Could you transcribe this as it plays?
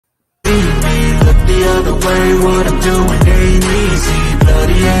the way what I'm doing ain't easy.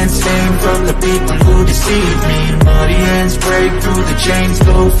 Bloody hands stained from the people who deceive me. Muddy hands break through the chains,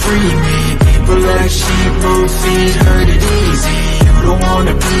 go free me. People like sheep move feet, hurt it easy. You don't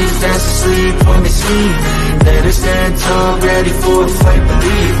wanna be fast asleep when they scheming. Better stand tall, ready for a fight,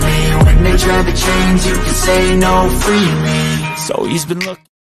 believe me. When they try to change, you can say no, free me. So he's been looking.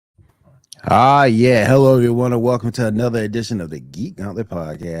 Yeah. Hello, everyone, and welcome to another edition of the Geek Gauntlet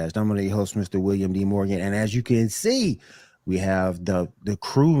Podcast. I'm your host, Mr. William D. Morgan, and as you can see, we have the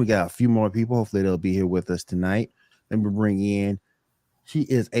crew. We got a few more people. Hopefully, they'll be here with us tonight. Let me bring in. She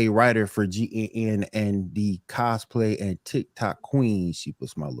is a writer for GNN and the cosplay and TikTok queen. She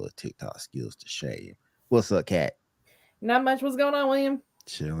puts my little TikTok skills to shame. What's up, Kat? Not much. What's going on, William?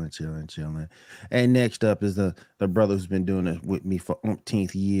 Chilling. And next up is the brother who's been doing it with me for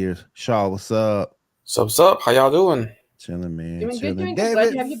umpteenth years. Shaw, what's up? What's up? How y'all doing? Chilling, man. Doing chilling. Good.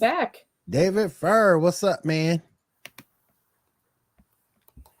 Glad to have you back. David Fur, what's up, man?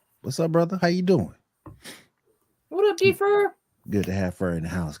 What's up, brother? How you doing? What up, D Fur? Good to have Fur in the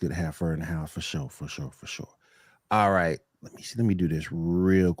house. For sure. All right. Let me do this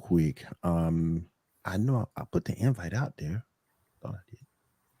real quick. I know I put the invite out there. Thought I did.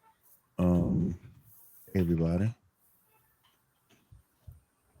 Everybody.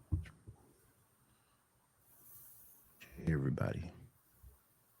 Everybody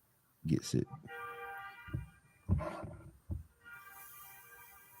gets it.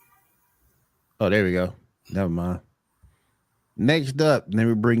 Oh, there we go. Never mind. Next up, let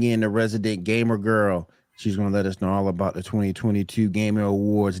me bring in the resident gamer girl. She's going to let us know all about the 2022 Gamer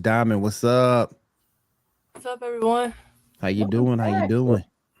Awards. Diamond, what's up? What's up, everyone? How you doing?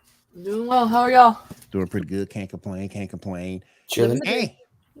 Doing well. How are y'all? Doing pretty good. Can't complain. Chilling.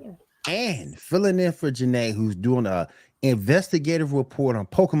 And filling in for Janae, who's doing a investigative report on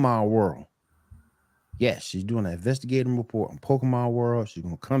Pokemon World. Yes, she's doing an investigative report on Pokemon World. She's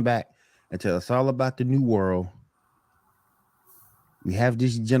going to come back and tell us all about the new world. We have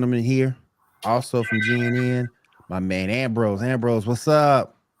this gentleman here, also from GNN, my man Ambrose. Ambrose, what's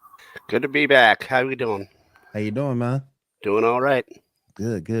up? Good to be back. How you doing? How you doing, man? Doing all right.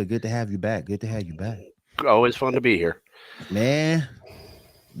 Good to have you back. Always fun to be here. Man,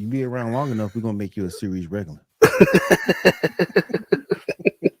 you be around long enough, we're gonna make you a series regular.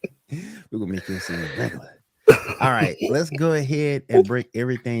 All right, let's go ahead and break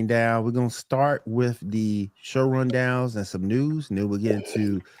everything down. We're gonna start with the show rundowns and some news, and then we'll get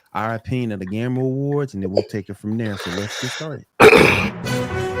into our opinion of the Gamer Awards, and then we'll take it from there. So let's get started.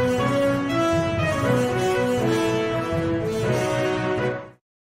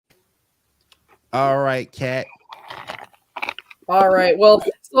 All right, Kat. All right. Well,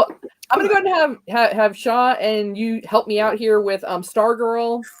 so I'm gonna go ahead and have Shaw and you help me out here with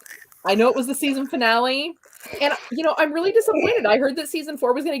Stargirl. I know it was the season finale, and I'm really disappointed. I heard that season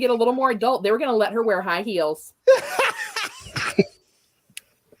 4 was gonna get a little more adult. They were gonna let her wear high heels.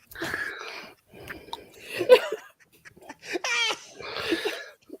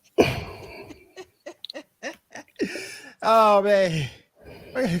 Oh man.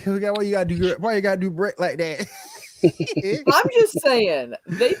 Why you gotta do Brett like that? I'm just saying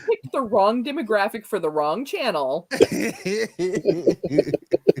they picked the wrong demographic for the wrong channel. And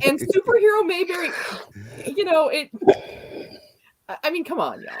Superhero Mayberry, I mean, come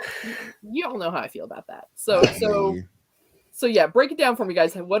on, y'all. You all know how I feel about that. So yeah, break it down for me,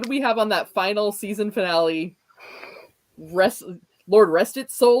 guys. What do we have on that final season finale? Lord rest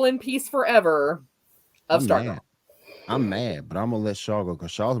its soul in peace forever of Stargirl. I'm mad, but I'm gonna let Shaw go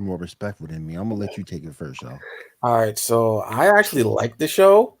because Shaw's more respectful than me. I'm gonna let you take it first, Shaw. All right, so I actually like the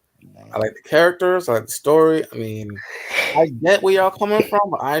show. I like the characters. I like the story. I mean, I get where y'all coming from,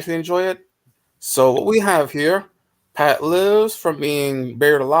 but I actually enjoy it. So what we have here, Pat lives from being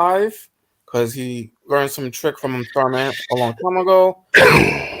buried alive because he learned some trick from Starman a long time ago.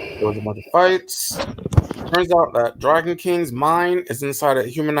 There was a bunch of fights. Turns out that Dragon King's mind is inside a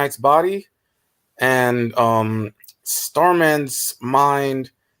human knight's body, and Starman's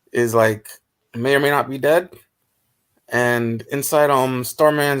mind is like may or may not be dead, and inside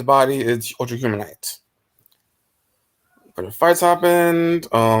Starman's body is Ultra Human Knight. But the fights happened.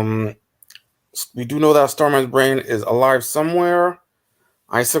 We do know that Starman's brain is alive somewhere.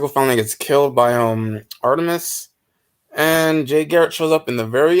 Icicle finally gets killed by Artemis, and Jay Garrett shows up in the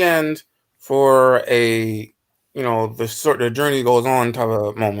very end for a the journey goes on type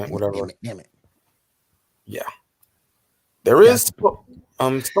of moment, whatever. Damn it. Yeah. There is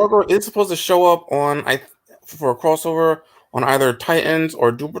Stargirl is supposed to show up on for a crossover on either Titans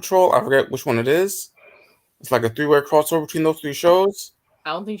or Doom Patrol. I forget which one it is. It's like a 3-way crossover between those 3 shows.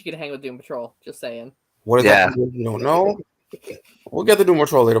 I don't think you can hang with Doom Patrol. Just saying. What is Yeah. that? You don't know. We'll get to Doom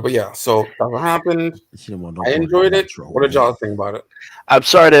Patrol later, but yeah. So that's what happened. She didn't want no I Doom enjoyed it. Patrol, What did man. y'all think about it? I'm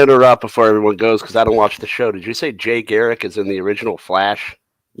sorry to interrupt before everyone goes because I don't watch the show. Did you say Jay Garrick is in the original Flash?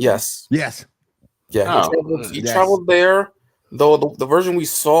 Yes. Yes. Yeah. Oh, He yes. traveled there, though the version we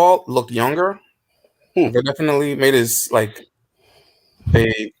saw looked younger. They definitely made his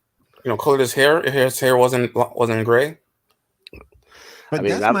colored his hair. His hair wasn't gray. But I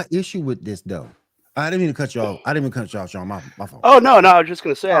mean, that's my issue with this, though. I didn't mean to cut you off. I didn't even cut you off, Sean. My fault. Oh no, I was just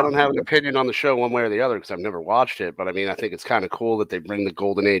gonna say I don't have an opinion on the show one way or the other because I've never watched it. But I mean, I think it's kind of cool that they bring the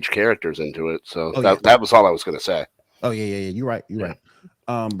Golden Age characters into it. So that was all I was gonna say. Oh yeah. You're right. Right.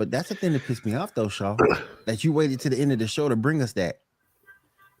 But that's the thing that pissed me off, though, Shaw. That you waited to the end of the show to bring us that.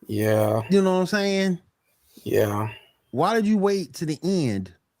 Yeah. You know what I'm saying? Yeah. Why did you wait to the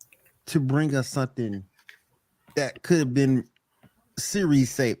end to bring us something that could have been series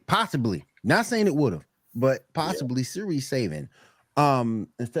saved? Possibly. Not saying it would have, but possibly series saving.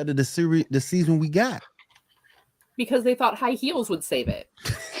 Instead of the season we got. Because they thought High Heels would save it.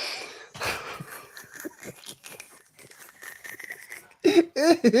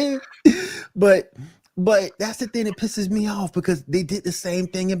 but that's the thing that pisses me off because they did the same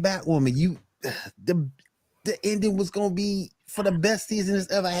thing in Batwoman. The ending was gonna be for the best season it's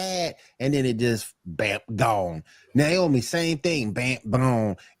ever had, and then it just bam gone. Naomi, same thing, bam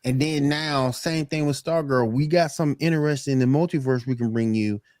boom, and then now same thing with Stargirl. We got some interesting in the multiverse we can bring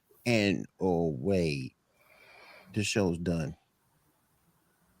you, and oh wait, the show's done.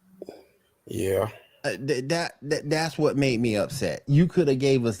 Yeah. That's what made me upset. You could have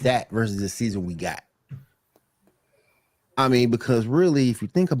gave us that versus the season we got. I mean, because really, if you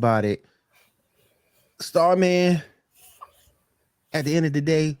think about it, Starman, at the end of the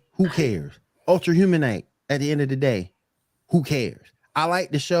day, who cares? Ultra Humanite, at the end of the day, who cares? I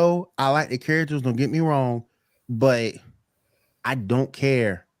like the show. I like the characters. Don't get me wrong, but I don't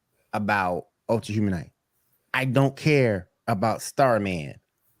care about Ultra Humanite. I don't care about Starman.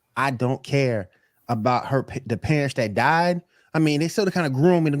 I don't care about the parents that died. I mean, they sort of kind of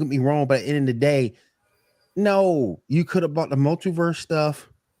grew me, don't get me wrong, but at the end of the day, no, you could have bought the multiverse stuff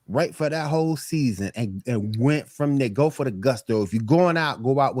right for that whole season and went from there. Go for the gusto. If you're going out,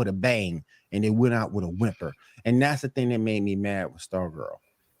 go out with a bang, and they went out with a whimper. And that's the thing that made me mad with Stargirl.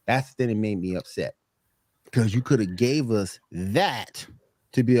 That's the thing that made me upset because you could have gave us that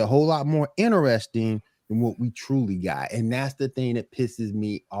to be a whole lot more interesting than what we truly got. And that's the thing that pisses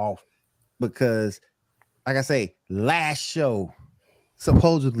me off because, like I say, last show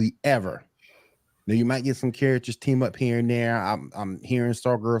supposedly ever. Now you might get some characters team up here and there. I'm hearing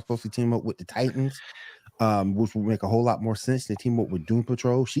Stargirl supposed to team up with the Titans, which will make a whole lot more sense than team up with Doom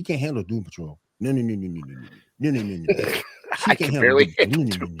Patrol. She can't handle Doom Patrol. No. She can't handle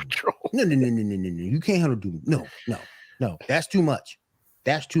Doom Patrol. No. You can't handle Doom. No. That's too much.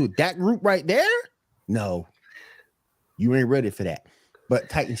 That group right there. No, you ain't ready for that. But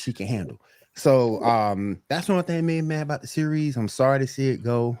Titan she can handle. So that's one thing that made me mad about the series. I'm sorry to see it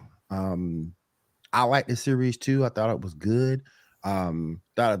go. I like the series too. I thought it was good. Thought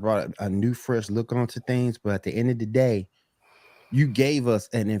it brought a new, fresh look onto things. But at the end of the day, you gave us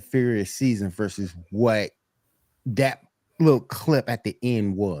an inferior season versus what that little clip at the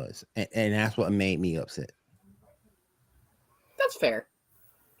end was, and that's what made me upset. That's fair.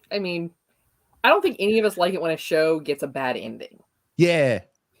 I mean, I don't think any of us like it when a show gets a bad ending. Yeah.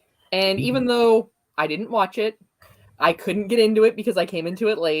 And even though I didn't watch it, I couldn't get into it because I came into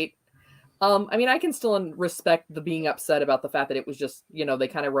it late. I mean, I can still respect the being upset about the fact that it was just, they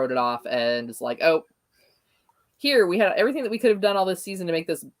kind of wrote it off and it's like, oh, here we had everything that we could have done all this season to make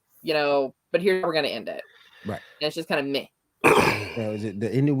this, but here we're going to end it. Right. And it's just kind of meh. The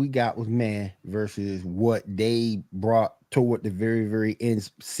ending we got was meh versus what they brought toward the very, very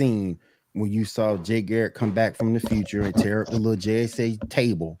end scene when you saw Jay Garrick come back from the future and tear up the little JSA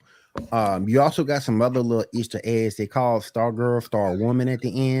table. You also got some other little Easter eggs. They called Stargirl, Star Woman at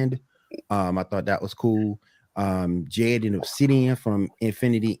the end. I thought that was cool. Jed and Obsidian from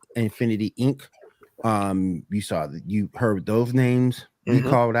Infinity Inc. You heard those names we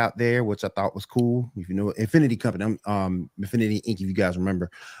called out there, which I thought was cool. If you know Infinity Company, Infinity Inc. If you guys remember,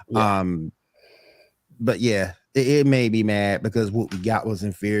 but yeah, it made me mad because what we got was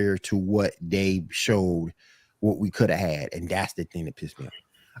inferior to what they showed, what we could have had, and that's the thing that pissed me off.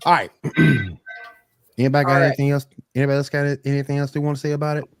 All right, anybody got anything else? Anybody else got anything else they want to say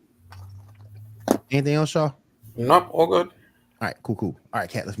about it? Anything else, Shaw? Nope, all good. All right, cool. All right,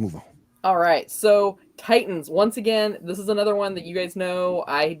 Kat, let's move on. All right, so Titans. Once again, this is another one that you guys know.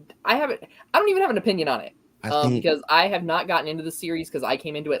 I don't even have an opinion on it because I have not gotten into the series because I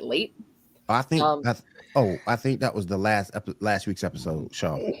came into it late. I think. I think that was the last week's episode,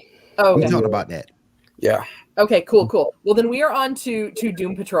 Sean. Oh, We okay. talked about that. Yeah. Okay, cool. Well, then we are on to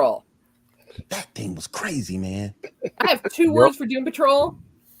Doom Patrol. That thing was crazy, man. I have two words for Doom Patrol: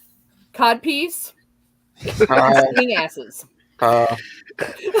 codpiece, singing asses. I'm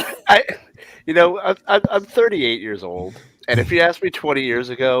 38 years old, and if you asked me 20 years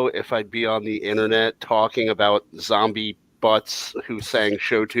ago if I'd be on the internet talking about zombie butts who sang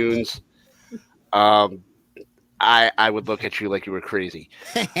show tunes, I would look at you like you were crazy.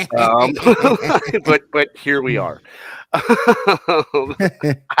 But here we are. I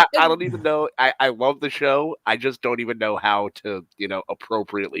don't even know. I love the show. I just don't even know how to,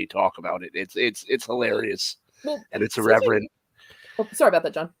 appropriately talk about it. It's hilarious, and it's irreverent. Sorry about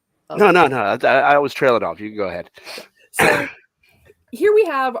that, John. No. I was trailing off. You can go ahead. So here we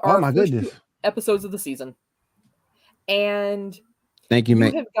have our my first goodness. 2 episodes of the season, and Thank you,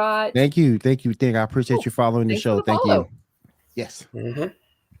 man. have got. Thank you. I appreciate you following the thanks show. for the Thank follow. you. Yes. Mm-hmm.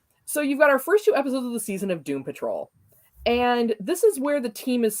 So you've got our first 2 episodes of the season of Doom Patrol. And this is where the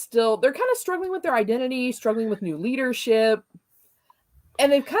team is still, they're kind of struggling with their identity, struggling with new leadership.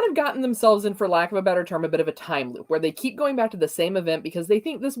 And they've kind of gotten themselves in, for lack of a better term, a bit of a time loop where they keep going back to the same event because they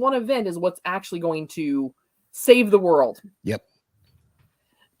think this one event is what's actually going to save the world. Yep.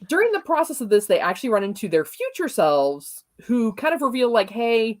 During the process of this, they actually run into their future selves who kind of reveal like,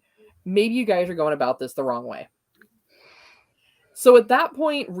 hey, maybe you guys are going about this the wrong way. So at that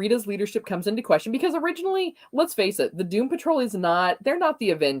point, Rita's leadership comes into question because originally, let's face it, the Doom Patrol they're not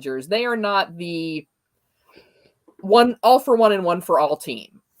the Avengers. They are not the all for one and one for all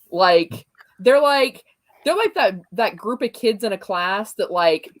team. Like, they're like that group of kids in a class that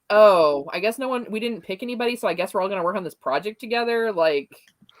like, oh, I guess we didn't pick anybody, so I guess we're all going to work on this project together. Like,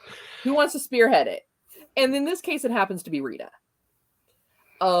 who wants to spearhead it? And in this case, it happens to be Rita.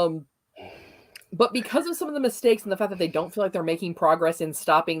 But because of some of the mistakes and the fact that they don't feel like they're making progress in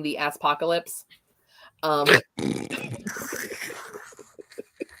stopping the apocalypse,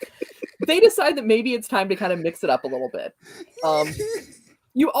 they decide that maybe it's time to kind of mix it up a little bit.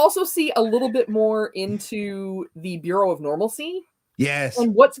 You also see a little bit more into the Bureau of Normalcy. Yes.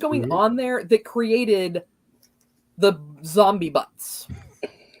 And what's going on there that created the zombie butts.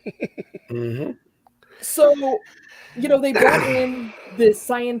 Mm-hmm. So, they brought in this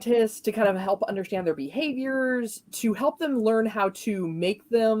scientist to kind of help understand their behaviors, to help them learn how to make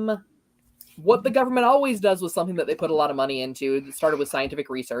them what the government always does with something that they put a lot of money into. It started with scientific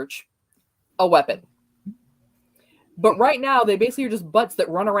research, a weapon. But right now, they basically are just butts that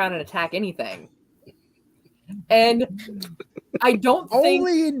run around and attack anything. And I don't think...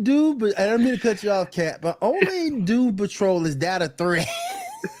 Only in Doom, but I don't mean to cut you off, Kat, but only in Doom Patrol is that a threat.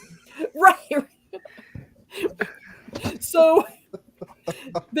 Right. So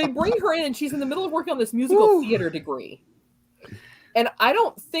they bring her in and she's in the middle of working on this musical theater degree. And I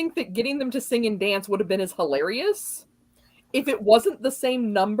don't think that getting them to sing and dance would have been as hilarious if it wasn't the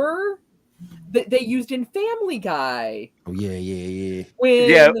same number that they used in Family Guy. Oh, yeah. When,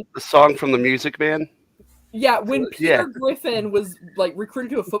 the song from the Music Man. Yeah, when Peter Griffin was like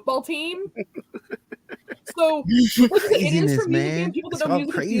recruited to a football team. So it is from Music Man. People that know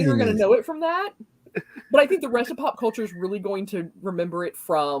music theater are going to know it from that. But I think the rest of pop culture is really going to remember it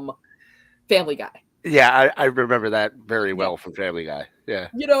from Family Guy. Yeah, I remember that very well from Family Guy. Yeah.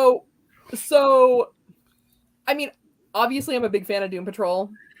 So, I mean, obviously I'm a big fan of Doom Patrol.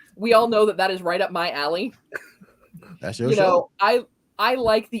 We all know that is right up my alley. That's your show. I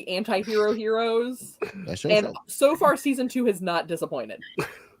like the anti-hero heroes. That's your show. So far, season 2 has not disappointed.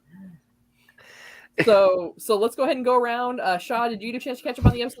 So let's go ahead and go around. Shaw, did you get a chance to catch up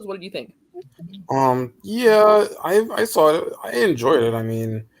on the episodes? What did you think? Yeah, I saw it. I enjoyed it. I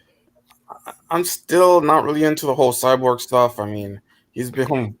mean, I'm still not really into the whole cyborg stuff. I mean, he's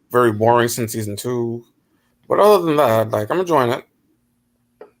become very boring since season 2. But other than that, like, I'm enjoying it.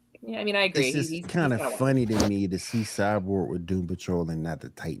 Yeah, I mean, I agree. It's just kind of funny to me to see Cyborg with Doom Patrol and not the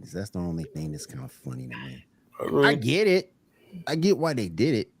Titans. That's the only thing that's kind of funny to me. I get it. I get why they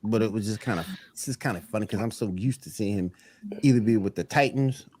did it, but it was just kind of funny because I'm so used to seeing him either be with the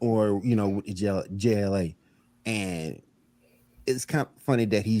Titans or with the JLA, and it's kind of funny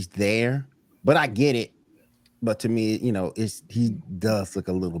that he's there. But I get it. But to me, he does look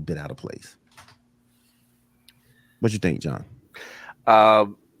a little bit out of place. What you think, John?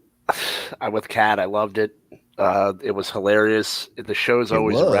 I'm with Kat. I loved it. It was hilarious. The show's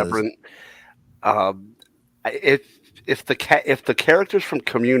always irreverent. If the characters from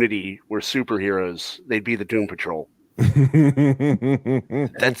Community were superheroes, they'd be the Doom Patrol.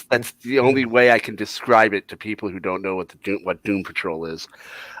 That's the only way I can describe it to people who don't know what what Doom Patrol is.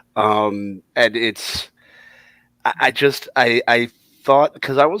 And it's I thought,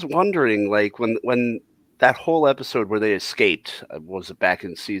 because I was wondering, like, when that whole episode where they escaped, was it back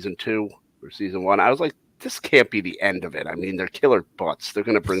in season 2 or season 1? I was like, this can't be the end of it. I mean, they're killer butts. They're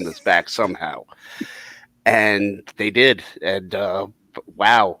going to bring this back somehow. And they did. And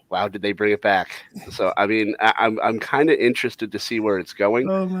wow, did they bring it back? So, I mean, I'm kind of interested to see where it's going.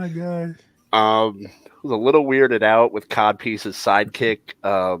 Oh my god. Was a little weirded out with Codpiece's sidekick,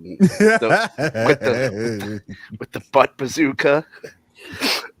 with the butt bazooka.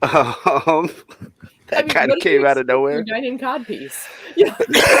 That kind of came out of nowhere. Giant Codpiece. Yeah.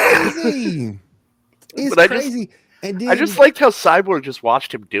 Crazy. It's But crazy. And then, I just liked how Cyborg just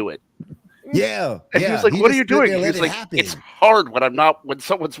watched him do it. yeah. And he was like, "What are you doing?" He's like, "It's hard when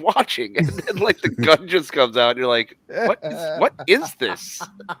someone's watching." And then like the gun just comes out, and you're like, "What is this?"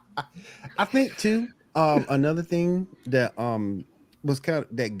 I think too. Another thing that was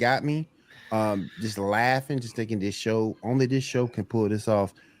that got me just laughing, just thinking only this show can pull this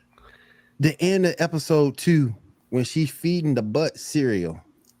off. The end of episode 2 when she's feeding the butt cereal.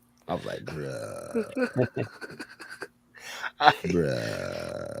 I was like, bruh.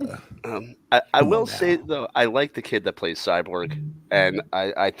 I will say though, I like the kid that plays Cyborg, and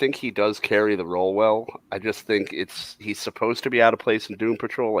I think he does carry the role well. I just think he's supposed to be out of place in Doom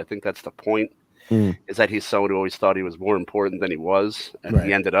Patrol. I think that's the point. Is that he's someone who always thought he was more important than he was, and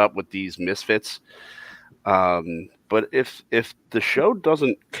he ended up with these misfits. But if the show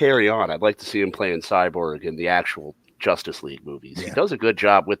doesn't carry on, I'd like to see him playing Cyborg in the actual Justice League movies. Yeah. He does a good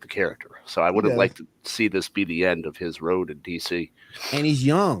job with the character, so I wouldn't like to see this be the end of his road in DC. And he's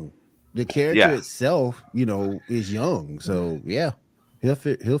young. The character itself, is young. So yeah, he'll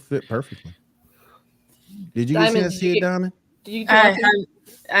fit perfectly. Did you get to see it, Diamond? I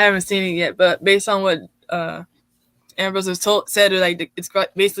haven't seen it yet, but based on what Ambrose was said, like it's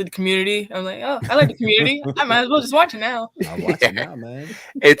basically the Community. I was like, oh, I like the Community. I might as well just watch it now. I'll watch it now, man.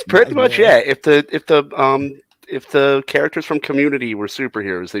 It's pretty much If the characters from Community were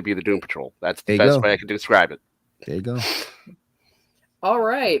superheroes, they'd be the Doom Patrol. That's the best way I can describe it. There you go. All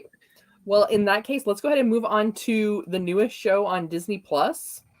right. Well, in that case, let's go ahead and move on to the newest show on Disney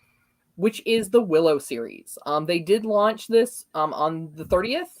Plus, which is the Willow series. They did launch this on the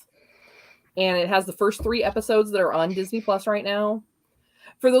 30th, and it has the first 3 episodes that are on Disney Plus right now.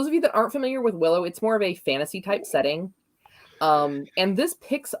 For those of you that aren't familiar with Willow, it's more of a fantasy type setting. And this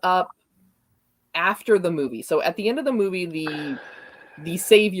picks up after the movie. So at the end of the movie, the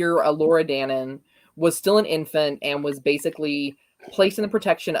savior, Laura Dannon, was still an infant and was basically placed in the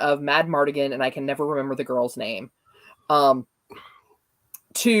protection of Mad Mardigan, and I can never remember the girl's name,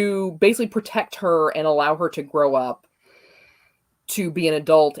 to basically protect her and allow her to grow up to be an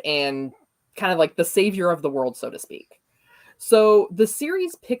adult and kind of like the savior of the world, so to speak. So the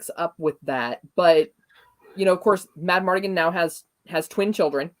series picks up with that, but of course, Mad Mardigan now has twin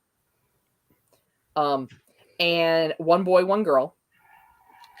children, and one boy, one girl.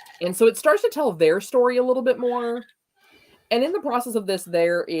 And so it starts to tell their story a little bit more. And in the process of this,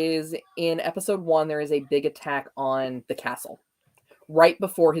 in episode 1, there is a big attack on the castle right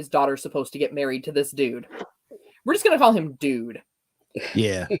before his daughter's supposed to get married to this dude. We're just going to call him Dude.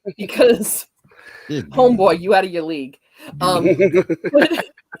 Yeah. Because homeboy, you out of your league. But we'll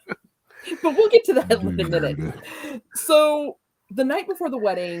get to that in a minute. So the night before the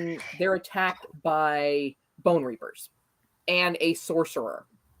wedding, they're attacked by Bone Reapers and a sorcerer.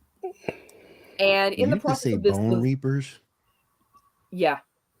 And in the process of this, Bone Reapers? Yeah.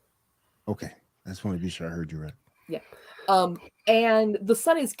 Okay. I just want to be sure I heard you right. Yeah. And the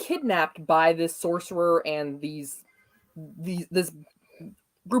son is kidnapped by this sorcerer and this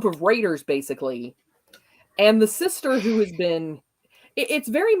group of raiders, basically. And the sister, who has been, it's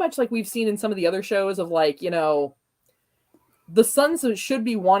very much like we've seen in some of the other shows of like, the son should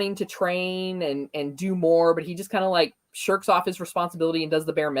be wanting to train and do more, but he just kind of like shirks off his responsibility and does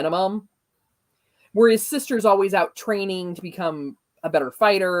the bare minimum. Where his sister's always out training to become a better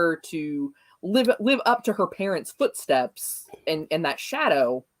fighter, to live up to her parents' footsteps and that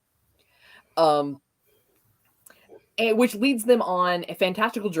shadow, and which leads them on a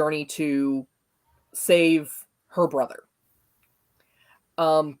fantastical journey to save her brother.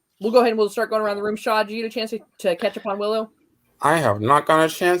 We'll go ahead and we'll start going around the room. Shaw, did you get a chance to catch up on Willow? I have not gotten a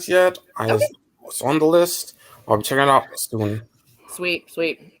chance yet. It's on the list. I'll be checking it out soon. Sweet.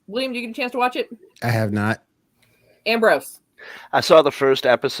 William, did you get a chance to watch it? I have not. Ambrose. I saw the first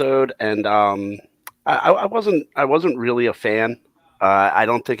episode, and I wasn't really a fan. I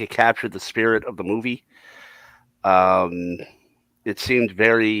don't think it captured the spirit of the movie. It seemed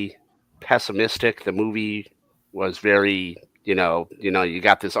very pessimistic. The movie was very, you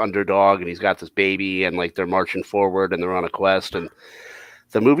got this underdog and he's got this baby and like they're marching forward and they're on a quest. And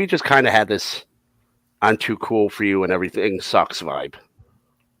the movie just kind of had this I'm too cool for you and everything sucks vibe.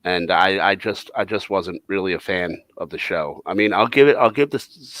 And I just wasn't really a fan of the show. I mean, I'll give the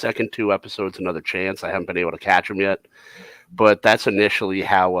second 2 episodes another chance. I haven't been able to catch them yet, but that's initially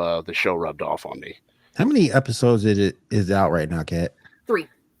how the show rubbed off on me. How many episodes is out right now, Kat? 3.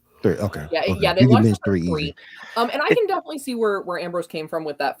 3. Okay. Yeah, okay. yeah. They launched 3 3. easy. And I can definitely see where Ambrose came from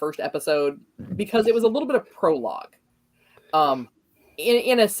with that first episode because it was a little bit of prologue,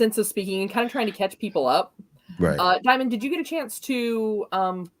 in a sense of speaking, and kind of trying to catch people up. Right. Diamond, did you get a chance to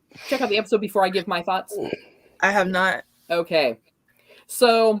check out the episode before I give my thoughts? I have not. Okay.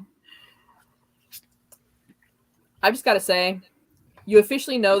 So I've just got to say, you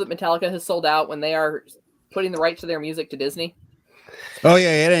officially know that Metallica has sold out when they are putting the rights to their music to Disney. Oh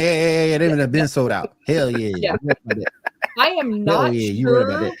yeah. They have been sold out. Hell yeah. Yeah. I am not You read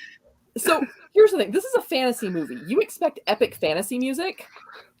about sure. it. So here's the thing. This is a fantasy movie. You expect epic fantasy music.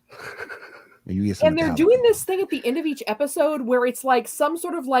 And they're doing this thing at the end of each episode where it's like some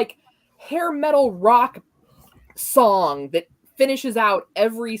sort of like hair metal rock song that finishes out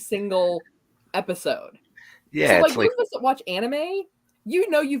every single episode. Yeah, so it's like those of us that watch anime,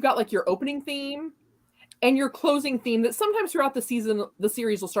 you've got like your opening theme and your closing theme that sometimes throughout the season, the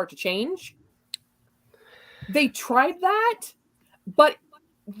series will start to change. They tried that, but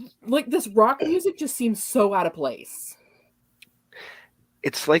like this rock music just seems so out of place.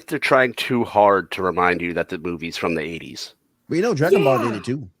 it's like they're trying too hard to remind you that the movie's from the 80s. But Dragon Ball did it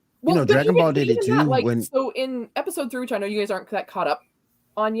too. Well, Dragon Ball did it too. That, so in episode 3, which I know you guys aren't that caught up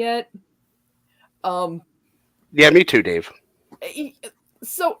on yet. Yeah, me too, Dave.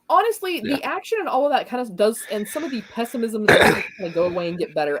 So honestly, the action and all of that kind of does, and some of the pessimism kind of go away and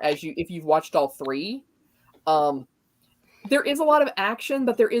get better if you've watched all 3. There is a lot of action,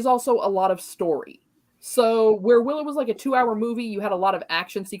 but there is also a lot of story. So where Willow was like a 2-hour movie, you had a lot of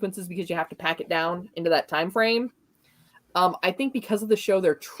action sequences because you have to pack it down into that time frame. I think because of the show,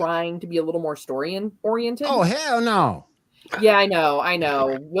 they're trying to be a little more story oriented. Oh hell no! Yeah, I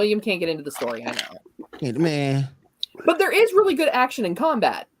know. William can't get into the story. I know, man. But there is really good action and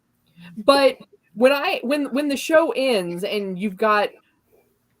combat. But when the show ends and you've got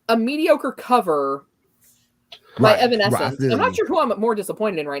a mediocre cover by Evanescence, I'm not sure who I'm more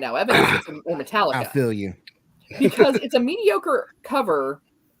disappointed in right now, Evanescence or Metallica. I feel you. Because it's a mediocre cover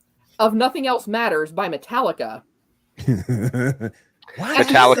of Nothing Else Matters by Metallica.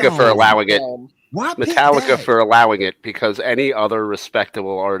 Metallica for allowing it. Why Metallica for allowing it, because any other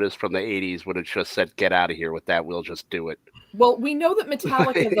respectable artist from the 80s would have just said, get out of here with that. We'll just do it. Well, we know that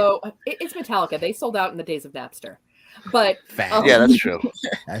Metallica, though, it's Metallica. They sold out in the days of Napster. But yeah, that's true.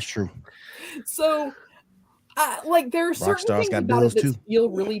 That's true. So, like, there are certain things about it that feel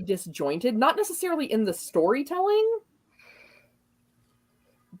really disjointed, not necessarily in the storytelling,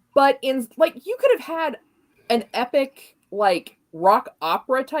 but in, like, you could have had an epic, like, rock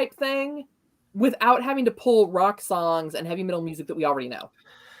opera type thing without having to pull rock songs and heavy metal music that we already know.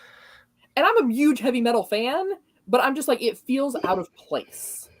 And I'm a huge heavy metal fan, but I'm just like, it feels out of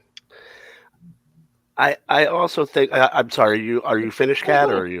place. I also think, I'm sorry, are you finished, Kat,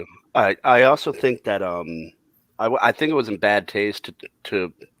 or are you? I also think that I think it was in bad taste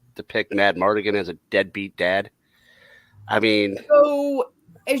to depict Mad Mardigan as a deadbeat dad. I mean, so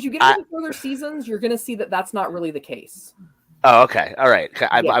as you get into further seasons, you're going to see that that's not really the case. Oh, okay. All right.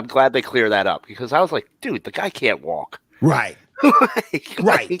 I'm glad they clear that up, because I was like, dude, the guy can't walk. Right.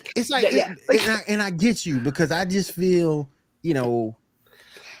 Right. It's like, and I get you, because I just feel,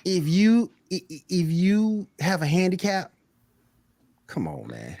 if you have a handicap, come on,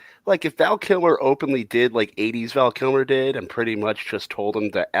 man. Like, if Val Kilmer openly did like 80s Val Kilmer did and pretty much just told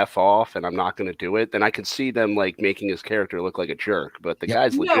him to F off and I'm not going to do it, then I could see them like making his character look like a jerk. But the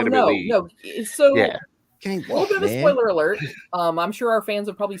guy's legitimately... No. So, yeah. A little bit of a spoiler alert. I'm sure our fans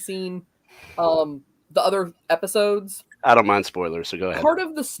have probably seen the other episodes. I don't mind spoilers, so go ahead. Part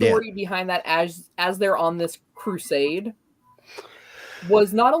of the story behind that, as they're on this crusade,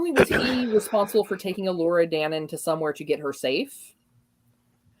 was not only was he responsible for taking Allura Dannon to somewhere to get her safe,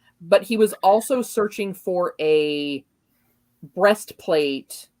 but he was also searching for a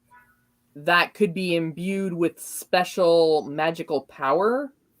breastplate that could be imbued with special magical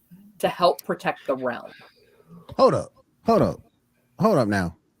power to help protect the realm. Hold up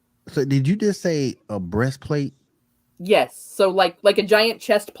now. So did you just say a breastplate? Yes. So like a giant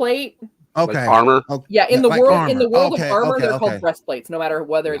chest plate Okay. armor. Okay. Yeah, in the Like world armor. of Okay, armor, okay, they're okay. called breastplates, no matter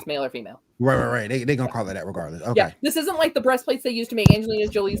whether it's male or female. Right. They're gonna call it that regardless. Okay. Yeah, this isn't like the breastplates they used to make Angelina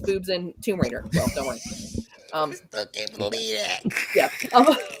Jolie's boobs in Tomb Raider. Well, don't worry. Still can't believe that. Yeah.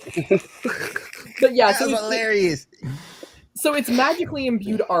 But yeah, That's hilarious. So it's magically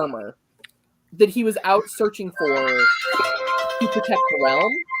imbued armor that he was out searching for to protect the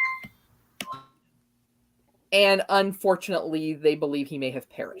realm. And unfortunately, they believe he may have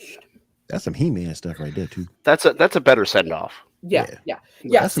perished. That's some He-Man stuff right there too. That's a better send off. Yeah.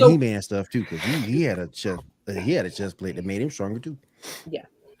 That's So some He-Man stuff too, because he had a chest plate that made him stronger too. yeah.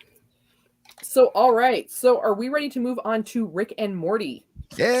 So all right. So are we ready to move on to Rick and Morty?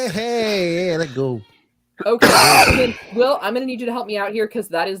 Yeah, let's go. Okay. Then, Will, I'm going to need you to help me out here because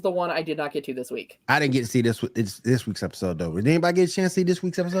that is the one I did not get to this week. I didn't get to see this week's episode though. Did anybody get a chance to see this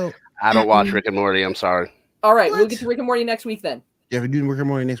week's episode? I don't watch Rick and Morty. I'm sorry. All right, we'll get to Rick and Morty next week then. Yeah, we're doing Rick and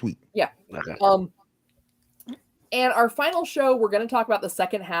Morty next week. Yeah. Okay. And our final show, we're going to talk about the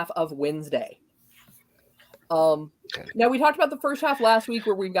second half of Wednesday. Now we talked about the first half last week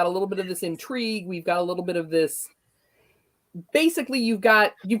where we've got a little bit of this intrigue, we've got a little bit of this. Basically, you've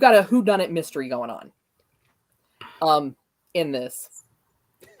got a whodunit mystery going on. In this.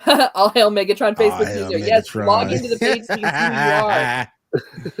 All hail Megatron Facebook user. Yes, log into the page so you can see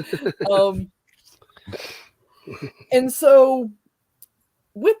who you are. And so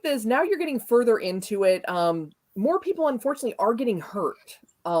with this, now you're getting further into it. More people unfortunately are getting hurt.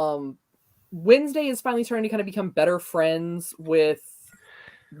 Wednesday is finally starting to kind of become better friends with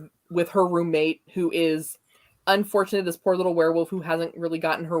her roommate, who is unfortunately this poor little werewolf who hasn't really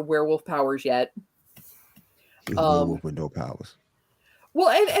gotten her werewolf powers yet. Werewolf with no powers. Well,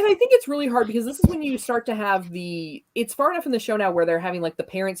 and I think it's really hard because this is when you start to have it's far enough in the show now where they're having like the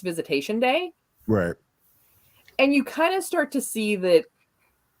parents' visitation day. Right. And you kind of start to see that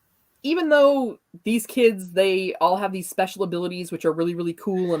even though these kids, they all have these special abilities, which are really, really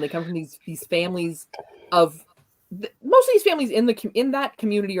cool. And they come from these families most of these families in that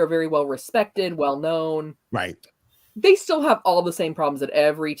community are very well respected, well known. Right. They still have all the same problems that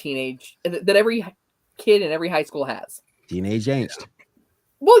every kid in every high school has. Teenage angst.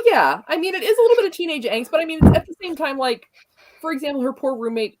 Well, yeah. I mean, it is a little bit of teenage angst, but I mean, at the same time, like, for example, her poor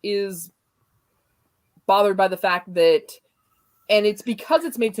roommate is bothered by the fact that, and it's because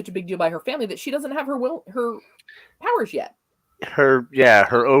it's made such a big deal by her family, that she doesn't have her powers yet. Her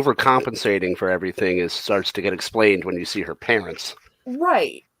overcompensating for everything starts to get explained when you see her parents.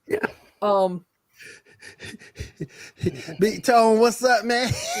 Right. Yeah. Big Tone, what's up, man?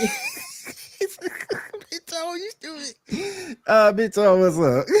 Big Tone, you stupid. Big Tone, what's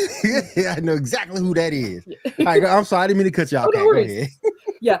up? I know exactly who that is. All right, I'm sorry, I didn't mean to cut you off. Oh, no Go worries. ahead.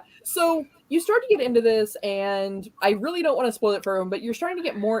 Yeah. So you start to get into this, and I really don't want to spoil it for everyone, but you're starting to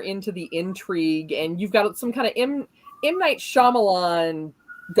get more into the intrigue, and you've got some kind of M. Night Shyamalan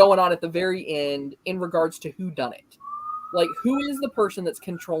going on at the very end in regards to who done it. Like, who is the person that's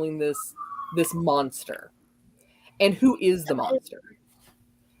controlling this monster, and who is the monster?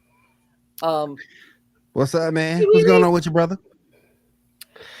 What's up, man? What's going on with your brother?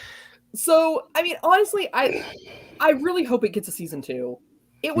 So, I mean, honestly, I really hope it gets a season 2.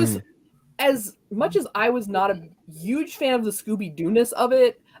 It was as much as I was not a huge fan of the Scooby-Doo-ness of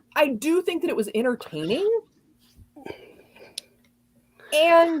it, I do think that it was entertaining.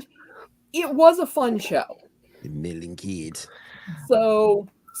 And it was a fun show. The million kids. So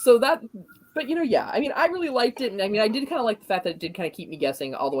that, but yeah, I mean, I really liked it. And I mean, I did kind of like the fact that it did kind of keep me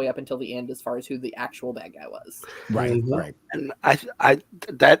guessing all the way up until the end as far as who the actual bad guy was. Right, right. And I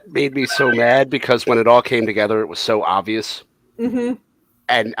that made me so mad because when it all came together, it was so obvious. Mm-hmm.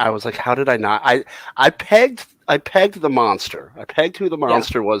 And I was like, how did I not? I pegged the monster. I pegged who the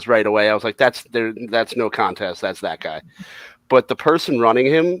monster was right away. I was like, that's no contest. That's that guy. But the person running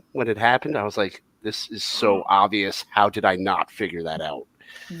him, when it happened, I was like, this is so obvious. How did I not figure that out?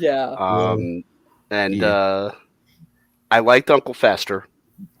 Yeah. I liked Uncle Fester.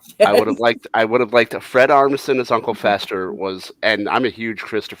 Yes. I would have liked Fred Armisen as Uncle Fester was, and I'm a huge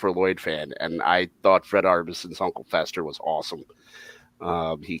Christopher Lloyd fan, and I thought Fred Armisen's Uncle Fester was awesome.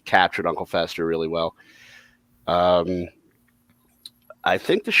 He captured Uncle Fester really well. I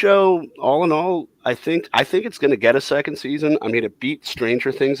think the show, all in all, I think it's going to get a second season. I mean, it beat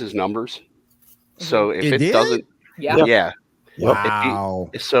Stranger Things' numbers. So if it doesn't, yeah. Wow.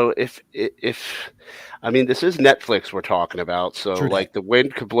 If I mean, this is Netflix we're talking about. So True like the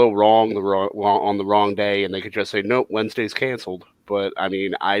wind could blow on the wrong day, and they could just say, nope, Wednesday's canceled. But I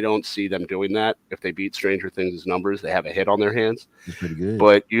mean, I don't see them doing that. If they beat Stranger Things' numbers, they have a hit on their hands. It's pretty good.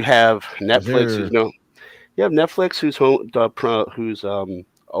 But you have Netflix, who's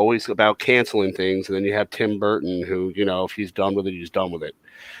always about canceling things, and then you have Tim Burton, who, you know, if he's done with it, he's done with it.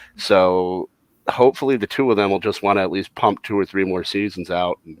 So hopefully the two of them will just want to at least pump 2 or 3 more seasons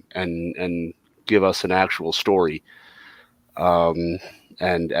out and give us an actual story, and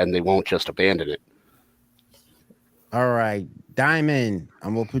they won't just abandon it. All right, Diamond,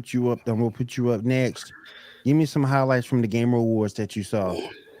 I'm gonna put you up next. Give me some highlights from the Game Awards that you saw.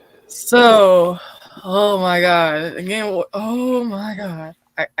 So, oh my god, again, oh my god,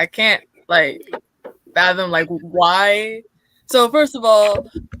 I can't like fathom like why. So first of all,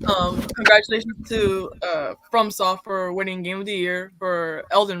 congratulations to FromSoft for winning Game of the Year for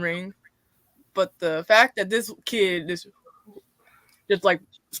Elden Ring. But the fact that this kid just like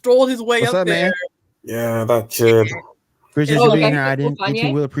strolled his way What's up up, there. man? Yeah, that kid. Appreciate Oh, you being okay. here. I didn't.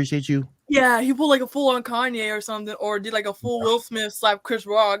 Kanye? Will appreciate you. Yeah, he pulled like a full on Kanye or something, or did like a full Will Smith slap Chris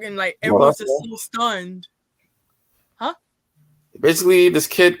Rock, and like everyone's just so stunned. Basically, this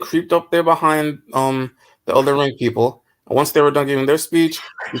kid creeped up there behind the Elden Ring people. And once they were done giving their speech,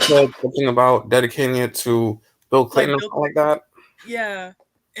 he said something about dedicating it to Bill Clinton or Bill- something like that. Yeah.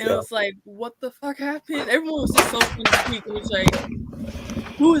 And Yeah. it was like, what the fuck happened? Everyone was just so confused. It was like,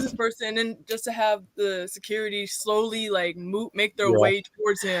 who is this person? And then just to have the security slowly like make their Yeah. way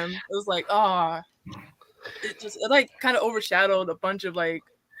towards him, it was like, it like kind of overshadowed a bunch of like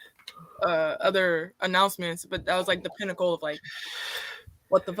other announcements, but that was like the pinnacle of like,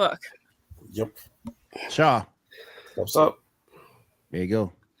 what the fuck? Yep. Shaw, What's up? there you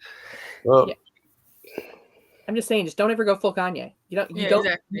go. Well, Yeah. I'm just saying, just don't ever go full Kanye. You don't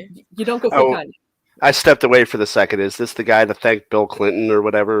Exactly. you don't go full Oh. Kanye. I stepped away for the second. Is this the guy to thank Bill Clinton or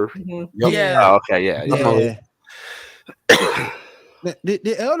whatever? Mhm. Yep. Yeah. Oh, okay, yeah. Yeah. Did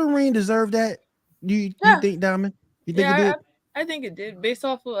Elden Ring deserve that? You Yeah. think, Diamond? You think it Yeah, did? I think it did, based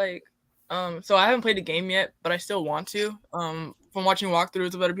off of like, so I haven't played the game yet, but I still want to. From watching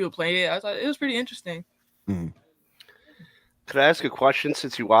walkthroughs of other people playing it, I thought it was pretty interesting. Could I ask a question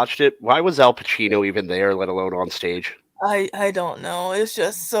since you watched it? Why was Al Pacino even there, let alone on stage? I don't know. It's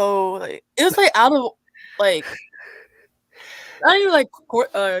just so like it was like out of like not even like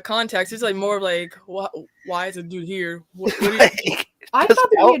context. It's like more of like why is a dude here? What I Does thought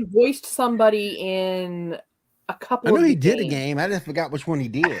that Al- he had voiced somebody in a couple. I know of he the did a games. game. I just forgot which one he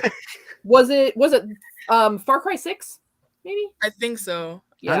did. Was it Far Cry 6? Maybe. I think so.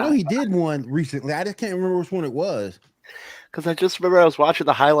 Yeah. I know he did one recently. I just can't remember which one it was. Because I just remember I was watching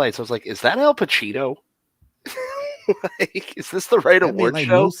the highlights. I was like, is that Al Pacino? Like, is this the right That made award like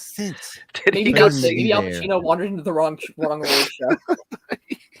show? no sense. Did Maybe he But go I'm sing? maybe Al there. Pacino wandered into the wrong award show.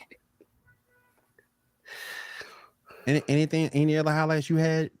 Any other highlights you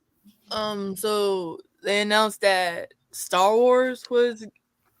had? So they announced that Star Wars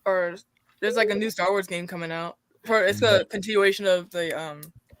there's like a new Star Wars game coming out. It's a continuation of the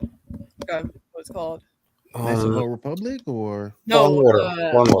what's it called? Knights of the Old Republic or No, Fallen Order.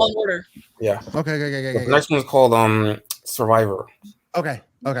 Fallen Fallen Order. Order. Yeah. okay. The next one's called Survivor. Okay.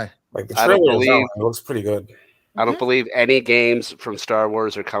 Like the I don't trailer is out, believe- it looks pretty good. I don't believe any games from Star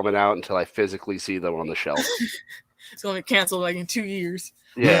Wars are coming out until I physically see them on the shelf. It's gonna be canceled like in 2 years.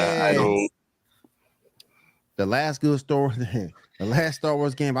 Yeah, I Yes. don't. The last good story, the last Star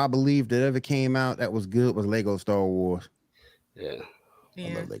Wars game I believe that ever came out that was good was Lego Star Wars. Yeah, I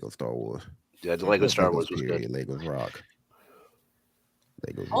Yeah. love Lego Star Wars. yeah. The Lego Star Wars was period. good. Legos rock.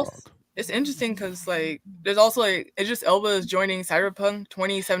 Legos Also, rock. it's interesting because like there's also like Idris Elba is joining Cyberpunk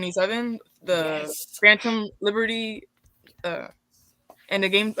 2077, the Phantom Liberty, and the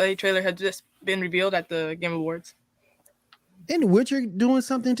gameplay trailer had just been revealed at the Game Awards. And The Witcher doing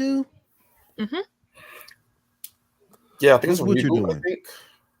something too? Yeah, I think it's a What you reboot. doing?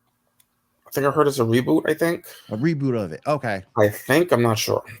 I think I heard it's a reboot. I think. A reboot of it. Okay. I'm not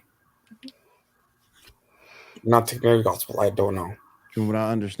sure. Not taking any gospel. I don't know. From what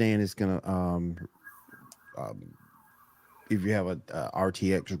I understand, it's gonna if you have a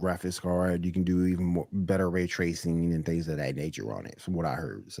RTX graphics card, you can do even more better ray tracing and things of that nature on it. From what I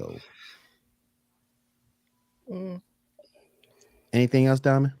heard. So, anything else,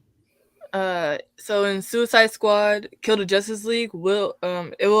 Diamond? So in Suicide Squad, Kill the Justice League will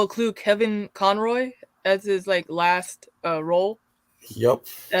include Kevin Conroy as his like last role. Yep.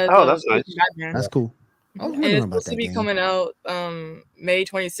 As, Oh, that's nice. Batman. That's cool. I was And wondering it's about supposed to that be game. coming out May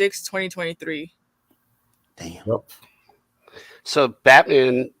 26, 2023. Damn. Yep. So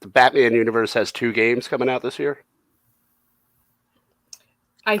the Batman universe has 2 games coming out this year.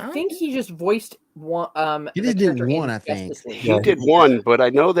 I think he just voiced one. He the just did character in one, I think. Justice League. He did one, but I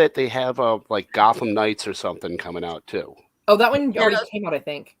know that they have like Gotham Knights or something coming out too. Oh, that one already came out, I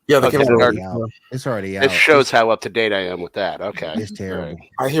think. Yeah, they Okay, came out already early. out. It's already out. This shows how up to date I am with that. Okay, It's terrible.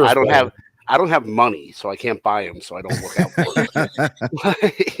 I hear. I don't have money, so I can't buy them, so I don't look out for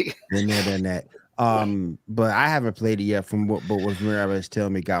it. Been there, done that. But I haven't played it yet. From what Mirabel is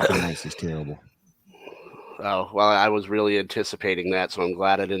telling me, Gotham Knights is terrible. Oh well, I was really anticipating that, so I'm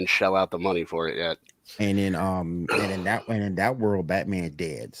glad I didn't shell out the money for it yet. And in that world, Batman's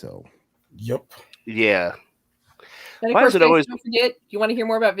dead. So Yep. Yeah. And of Why course, is it guys, always- don't forget, you want to hear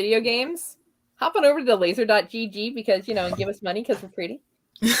more about video games? Hop on over to laser.gg because, give us money because we're pretty.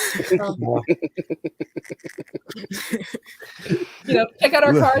 Check out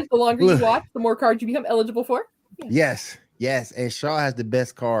our cards. The longer you watch, the more cards you become eligible for. yes. And Shaw has the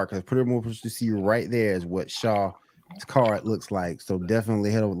best card because pretty much to see right there is what Shaw's card looks like. So definitely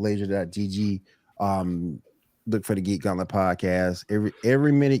head over to laser.gg. Look for the Geek Gauntlet podcast.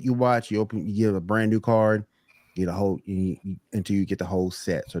 Every minute you watch, you get a brand new card. Get a whole until you get the whole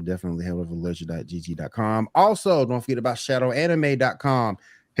set. So definitely head over to leisure.gg.com. Also, don't forget about shadowanime.com.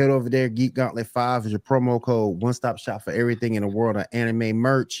 Head over there. Geek Gauntlet 5 is your promo code. One-stop shop for everything in the world of anime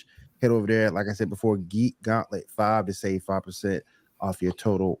merch. Head over there. Like I said before, Geek Gauntlet 5 to save 5% off your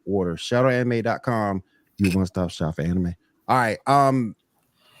total order. Shadowanime.com. Your one-stop shop for anime. All right.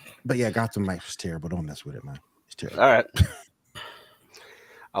 But yeah, Gotham Knights was terrible. Don't mess with it, man. It's terrible. All right.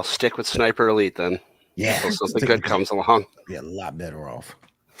 I'll stick with Sniper Elite then. Yeah, Until something good comes along. Be a lot better off.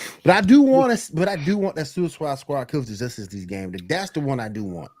 But I do want that Suicide Squad Kills the Justice League game. That's the one I do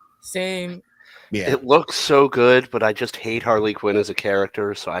want. Same. Yeah, It looks so good, but I just hate Harley Quinn as a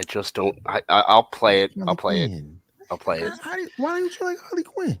character, so I just don't. I'll play it. I'll play it. I'll play it. Why don't you like Harley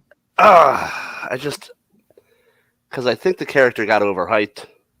Quinn? Because I think the character got overhyped.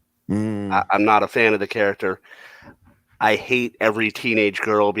 I'm not a fan of the character. I hate every teenage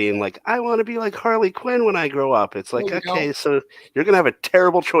girl being like, I want to be like Harley Quinn when I grow up. It's like, okay, so you're going to have a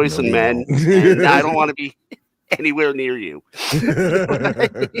terrible choice in men, and I don't want to be anywhere near you.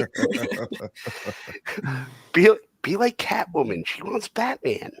 Be like Catwoman. She wants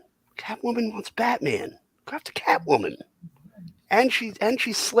Batman. Catwoman wants Batman. Go after Catwoman. And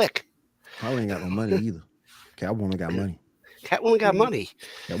she's slick. Harley ain't got no money either. Catwoman got money. Catwoman got money.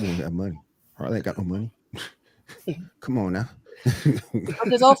 Catwoman got money. Harley ain't got no money. Come on now. But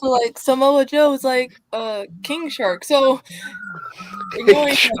there's also like Samoa Joe is like King Shark. So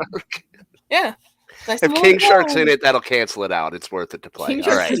King Shark. yeah. Like If King Shark's in it, that'll cancel it out. It's worth it to play. King All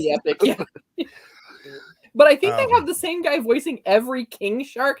Shark's right. pretty epic, yeah. But I think they have the same guy voicing every King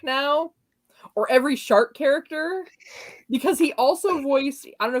Shark now, or every shark character, because he also voiced.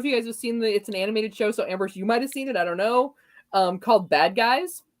 I don't know if you guys have seen it's an animated show, so Ambrose, you might have seen it. I don't know. Called Bad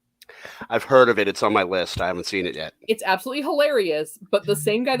Guys. I've heard of it. It's on my list. I haven't seen it yet. It's absolutely hilarious, but the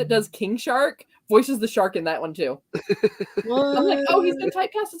same guy that does King Shark voices the shark in that one too. I'm like, oh, he's been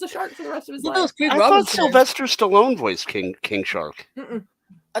typecast as a shark for the rest of his life. I thought Sylvester Stallone voiced King Shark.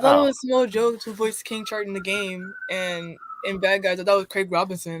 I thought it was Samoa Joe who voiced King Shark in the game, and in Bad Guys, I thought it was Craig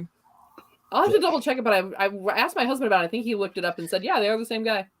Robinson. I'll have to double check it, but I asked my husband about it. I think he looked it up and said, yeah, they are the same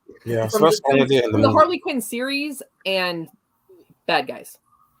guy. Yeah, from the Harley Quinn series and Bad Guys.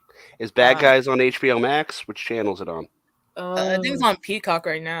 Is Bad Guys on HBO Max? Which channel is it on? I think it's on Peacock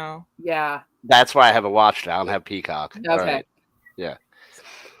right now. Yeah. That's why I haven't watched it. I don't have Peacock. Okay. All right. Yeah.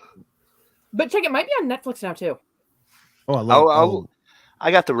 But check, it might be on Netflix now too. Oh, I love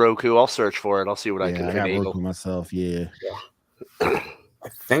I got the Roku. I'll search for it. I'll see what I can I got enable. Roku myself, yeah. I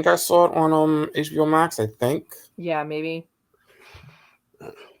think I saw it on HBO Max, I think. Yeah, maybe.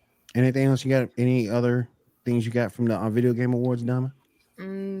 Anything else you got? Any other things you got from the Video Game Awards, Dama?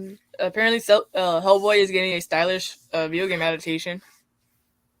 Apparently, Hellboy is getting a stylish video game adaptation.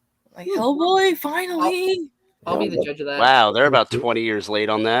 Like Hellboy, finally! I'll be the judge of that. Wow, they're about 20 years late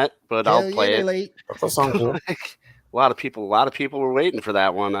on that, but I'll play it. Late. That sounds cool. A lot of people were waiting for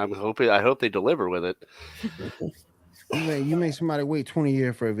that one. I hope they deliver with it. You make somebody wait 20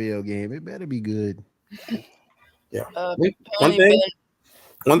 years for a video game. It better be good. Yeah. Apparently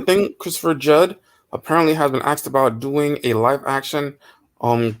One thing, Christopher Judd apparently has been asked about doing a live action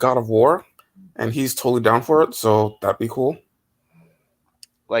God of War, and he's totally down for it, so that'd be cool.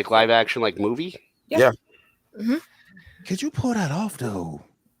 Like live action, like movie? Yeah. Mm-hmm. Could you pull that off though?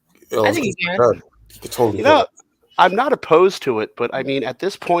 I think he can. He could totally You know, I'm not opposed to it, but I mean, at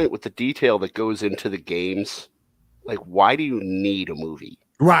this point, with the detail that goes into the games, like, why do you need a movie?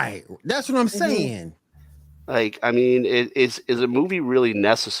 Right. That's what I'm saying. Like, I mean, is a movie really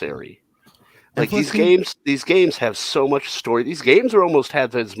necessary? Like plus these games have so much story. These games are almost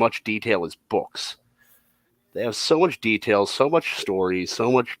have as much detail as books. They have so much detail, so much story,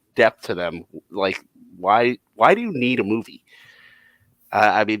 so much depth to them. Like, why do you need a movie?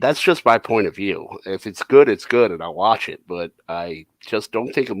 I mean, that's just my point of view. If it's good, it's good, and I'll watch it. But I just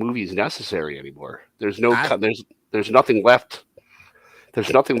don't think a movie is necessary anymore. There's nothing left. There's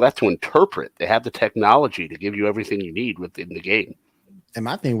nothing left to interpret. They have the technology to give you everything you need within the game. And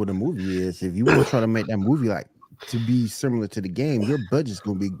my thing with a movie is, if you want to try to make that movie like to be similar to the game, your budget's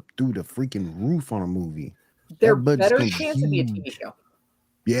gonna be through the freaking roof on a movie. There's better chance to be a TV show.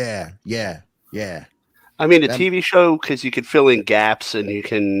 Yeah. I mean, a TV show, because you can fill in gaps and you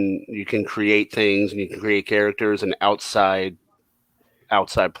can create things and you can create characters and outside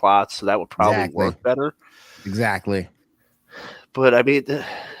plots, so that would probably work better. Exactly. But I mean,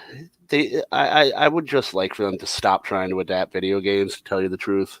 I would just like for them to stop trying to adapt video games, to tell you the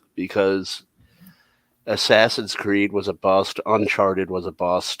truth, because Assassin's Creed was a bust, Uncharted was a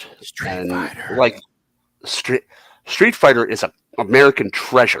bust, Street Fighter is an American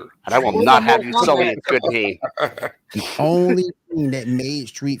treasure, and I will not have you sully a good name. The only thing that made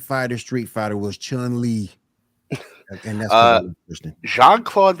Street Fighter was Chun-Li. And that's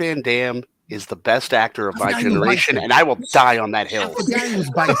Jean-Claude Van Damme is the best actor of my generation, and I will die on that hill. He was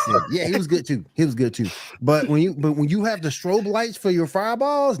Bison. Yeah, he was good too. But when you have the strobe lights for your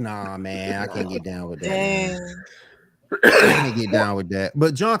fireballs, nah, man, I can't get down with that. I can't get down with that.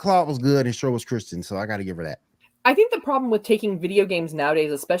 But Jean-Claude was good, and so was Kristen, so I got to give her that. I think the problem with taking video games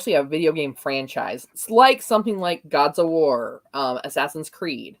nowadays, especially a video game franchise, it's like something like Gods of War, Assassin's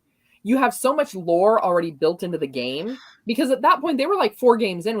Creed. You have so much lore already built into the game, because at that point they were like 4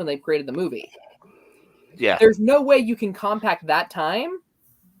 games in when they created the movie. Yeah. There's no way you can compact that time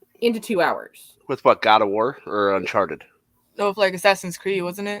into 2 hours. With what, God of War or Uncharted? No, it's like Assassin's Creed,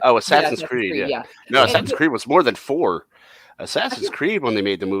 wasn't it? Oh, Assassin's Creed, yeah. No, Assassin's Creed was more than 4. Assassin's Creed, when they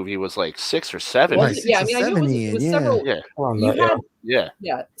made the movie, was like 6 or 7. I knew it was several.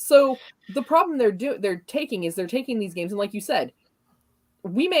 Yeah. So the problem they're taking these games, and like you said,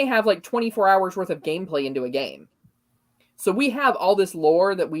 we may have like 24 hours worth of gameplay into a game. So we have all this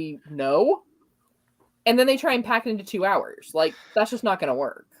lore that we know, and then they try and pack it into 2 hours. Like, that's just not going to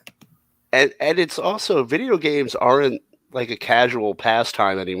work. And it's also, video games aren't like a casual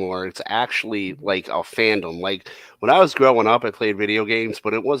pastime anymore. It's actually like a fandom. Like, when I was growing up, I played video games,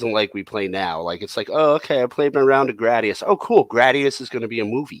 but it wasn't like we play now. Like, it's like, oh, okay, I played my round of Gradius. Oh, cool, Gradius is going to be a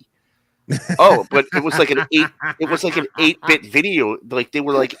movie. Oh, but it was like an 8-bit video. Like, they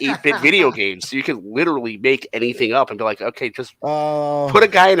were like 8-bit video games. So you could literally make anything up and be like, okay, just put a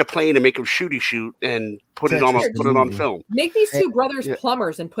guy in a plane and make him shoot and put it on film. Make these two brothers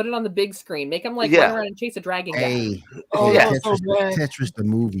plumbers and put it on the big screen. Make them like run around and chase a dragon guy. Tetris the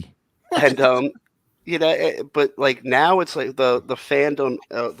movie. And but like now it's like the fandom,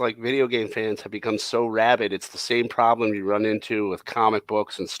 like video game fans have become so rabid. It's the same problem you run into with comic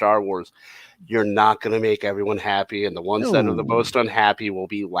books and Star Wars. You're not going to make everyone happy, and the ones that are the most unhappy will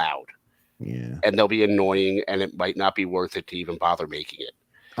be loud. Yeah, and they'll be annoying, and it might not be worth it to even bother making it.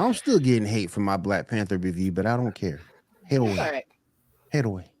 I'm still getting hate from my Black Panther review, but I don't care. Head away. All right. Head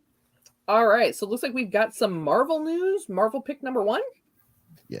away. All right. So it looks like we've got some Marvel news. Marvel pick number 1.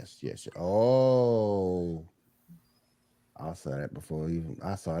 Yes. Oh, I saw that before.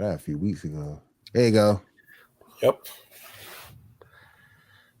 I saw that a few weeks ago. There you go. Yep.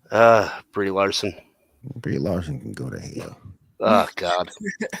 Brie Larson. Brie Larson can go to hell. Oh God.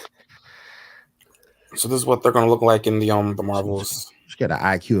 So this is what they're gonna look like in the Marvels. She got an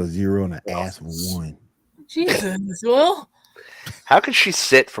IQ of 0 and an ass of 1. Jesus, well. How could she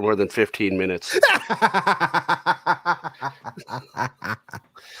sit for more than 15 minutes?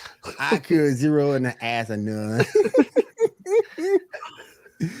 IQ of 0 and an ass of none.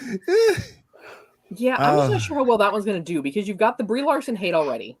 Yeah, I'm not sure how well that one's going to do, because you've got the Brie Larson hate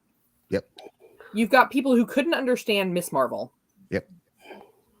already. Yep. You've got people who couldn't understand Miss Marvel. Yep.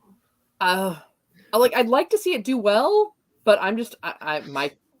 I'd like to see it do well, but I'm just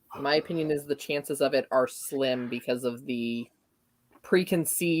my opinion is the chances of it are slim because of the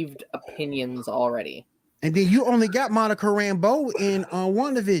preconceived opinions already. And then you only got Monica Rambeau in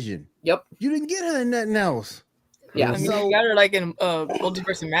WandaVision. Yep. You didn't get her in nothing else. Yeah. I mean, you got her like in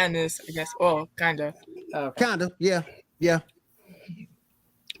Multiverse of Madness, I guess. Well, kind of. Okay. Kind of, yeah.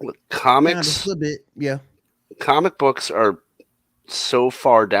 Comics, a bit, yeah. Comic books are so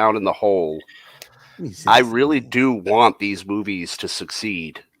far down in the hole. I really do want these movies to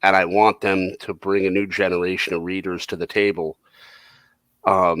succeed, and I want them to bring a new generation of readers to the table.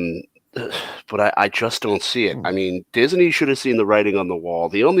 But I just don't see it. I mean, Disney should have seen the writing on the wall.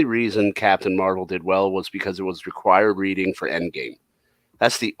 The only reason Captain Marvel did well was because it was required reading for Endgame.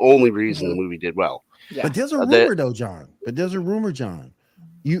 That's the only reason the movie did well. Yeah. But there's a rumor, John.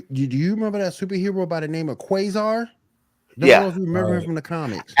 Do you remember that superhero by the name of Quasar? Don't Yeah. know if you remember him from the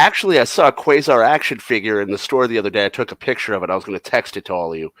comics. Actually, I saw a Quasar action figure in the store the other day. I took a picture of it. I was going to text it to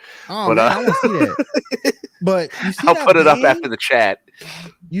all of you. Oh But, man, I want to see that. But you see I'll that put it up band? after the chat.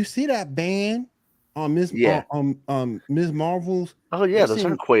 You see that band on Miss Yeah. Miss Marvel's? Oh yeah, They those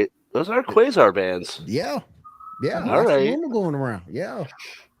seem- are Quasar bands. Yeah. Yeah. All That's the right. rumor going around. Yeah.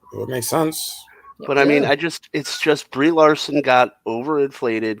 It would make sense. But I mean, Yeah. it's just Brie Larson got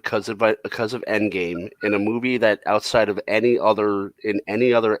overinflated because of Endgame in a movie that outside of any other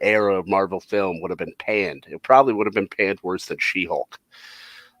era of Marvel film would have been panned. It probably would have been panned worse than She-Hulk.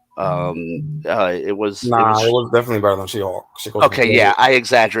 It was definitely better than She-Hulk. okay. Yeah, I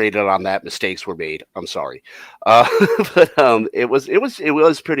exaggerated on that. Mistakes were made. I'm sorry. But it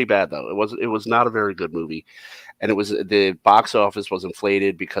was pretty bad though. It was not a very good movie. And the box office was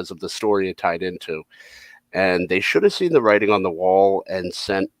inflated because of the story it tied into. And they should have seen the writing on the wall and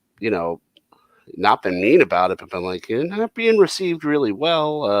sent, not been mean about it, but been like, you're not being received really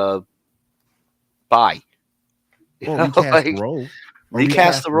well. Bye. Or recast the role.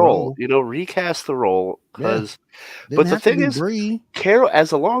 Recast the role. Recast the role. Because but the thing is, Carol,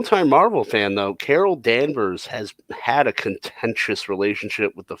 as a longtime Marvel fan, though, Carol Danvers has had a contentious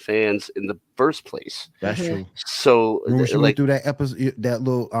relationship with the fans in the first place. That's true. So when she went through that episode, that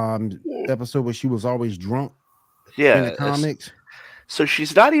little episode where she was always drunk. In the comics. So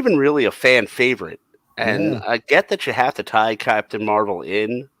she's not even really a fan favorite. And I get that you have to tie Captain Marvel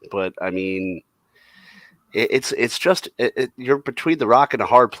in, but I mean, it's just you're between the rock and a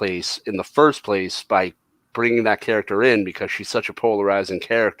hard place in the first place by bringing that character in because she's such a polarizing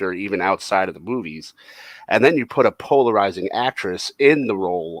character even outside of the movies, and then you put a polarizing actress in the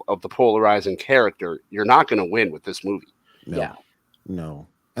role of the polarizing character. You're not going to win with this movie. No.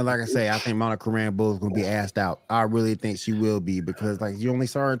 And like I say, I think Monica Rambeau is going to be asked out. I really think she will be because you only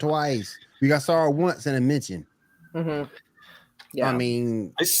saw her twice. We saw her once in a mention. Yeah, I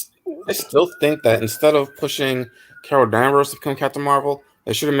mean, I still think that instead of pushing Carol Danvers to become Captain Marvel,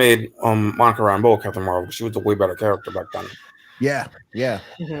 they should have made Monica Rambeau Captain Marvel. She was a way better character back then. Yeah.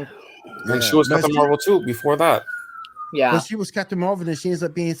 And she was Captain Marvel too before that. Yeah, but she was Captain Marvel, and she ends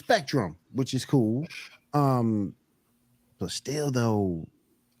up being Spectrum, which is cool. But still, though,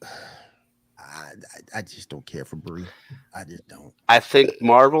 I just don't care for Brie. I just don't. I think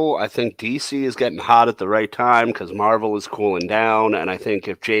DC is getting hot at the right time because Marvel is cooling down, and I think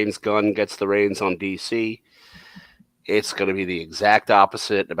if James Gunn gets the reins on DC, it's going to be the exact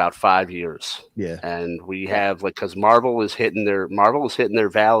opposite in about 5 years. Yeah, and we have because Marvel is hitting their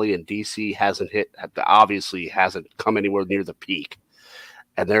valley, and DC hasn't come anywhere near the peak,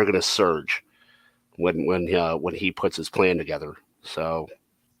 and they're going to surge when he puts his plan together. So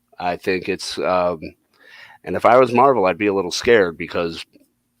I think it's and if I was Marvel, I'd be a little scared because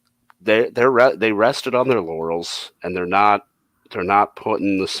they rested on their laurels, and they're not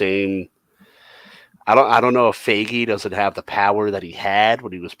putting the same. I don't know if Feige doesn't have the power that he had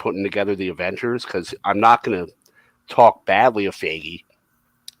when he was putting together the Avengers, because I'm not going to talk badly of Feige.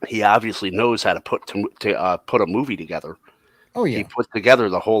 He obviously knows how to put a movie together. Oh yeah, he put together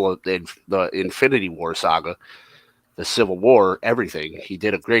the whole the Infinity War saga, the Civil War, everything. He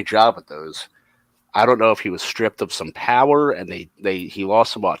did a great job with those. I don't know if he was stripped of some power and he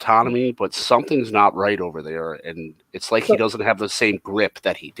lost some autonomy, but something's not right over there, and it's like he doesn't have the same grip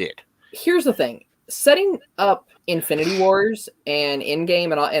that he did. Here's the thing: setting up Infinity Wars and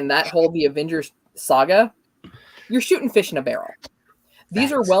Endgame and that whole the Avengers saga, you're shooting fish in a barrel.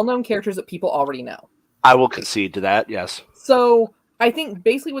 These are well-known characters that people already know. I will concede to that. Yes. So I think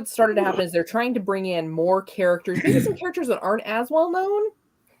basically what started to happen is they're trying to bring in more characters, maybe some characters that aren't as well known,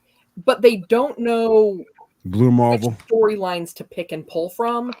 but they don't know Blue Marvel storylines to pick and pull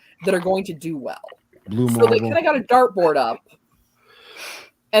from that are going to do well. Blue So Marvel. they kind of got a dartboard up,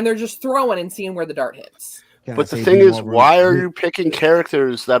 and they're just throwing and seeing where the dart hits. But the thing is, why are you picking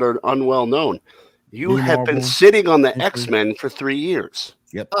characters that are unwell known? You have been sitting on the X-Men for 3 years.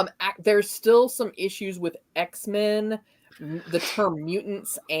 Yep. There's still some issues with X-Men, the term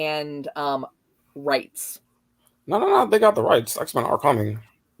mutants, and rights. No. They got the rights. X-Men are coming.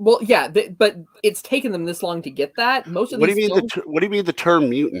 Well, yeah, but it's taken them this long to get that. Most of what do you mean? What do you mean the term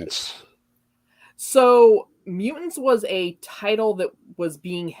mutants? So mutants was a title that was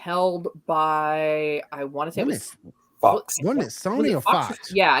being held by, I want to say it was Fox. Wasn't it Sony or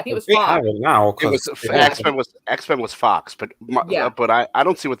Fox? Yeah, I think it was Fox. Now, it was X-Men was Fox, but I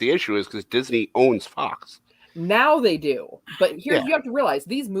don't see what the issue is because Disney owns Fox. Now they do, but you have to realize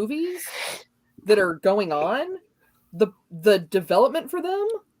these movies that are going on, the development for them,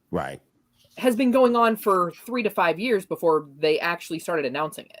 right, has been going on for 3 to 5 years before they actually started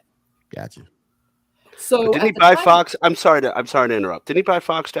announcing it. Gotcha. So But didn't he buy Fox? I'm sorry to interrupt. Didn't he buy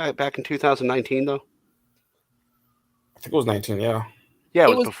Fox back in 2019 though? I think it was 19. Yeah. Yeah, it It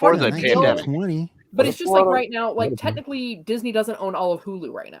was was before part the of the pandemic. 20. But it's just like right now, like Maybe. technically Disney doesn't own all of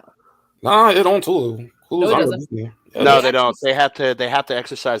Hulu right now. Nah, it owns Hulu. Hulu's it under doesn't. Disney. Yeah, No, They they don't. actually- They have to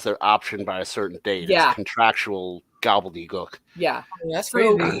exercise their option by a certain date. Yeah. It's contractual gobbledygook. Yeah. That's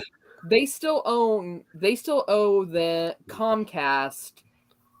So crazy. they still owe the Comcast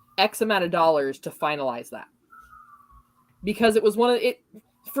X amount of dollars to finalize that. Because it was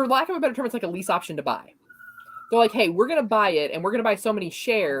for lack of a better term, it's like a lease option to buy. They're like, hey, we're gonna buy it and we're gonna buy so many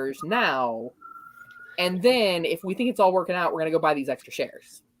shares now. And then if we think it's all working out, we're gonna go buy these extra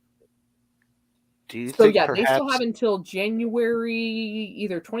shares. Do you So think yeah, perhaps they still have until January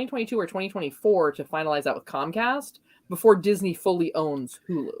either 2022 or 2024 to finalize that with Comcast before Disney fully owns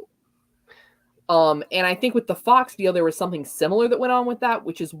Hulu. And I think with the Fox deal, there was something similar that went on with that,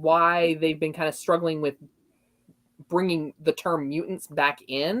 which is why they've been kind of struggling with bringing the term mutants back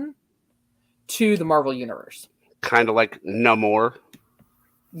in to the Marvel universe. kind of like no more?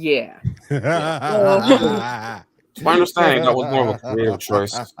 Yeah. my understanding that was more of a creative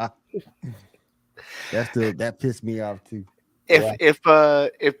choice. That pissed me off too.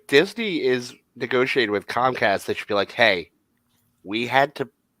 If Disney is negotiating with Comcast, they should be like, hey, we had to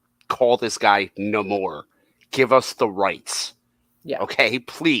call this guy no more. Give us the rights. Yeah. Okay,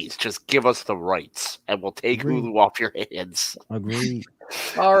 please just give us the rights and we'll take Agreed. Hulu off your hands. Agreed.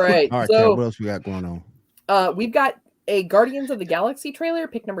 All right. All right, Kat, So what else we got going on? we've got a Guardians of the Galaxy trailer,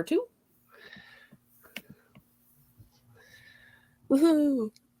 pick number 2.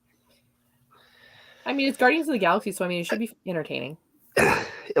 Woohoo. I mean, it's Guardians of the Galaxy, so I mean, it should be entertaining.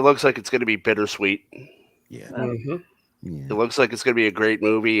 It looks like it's going to be bittersweet. Yeah. Mhm. Yeah. It looks like it's going to be a great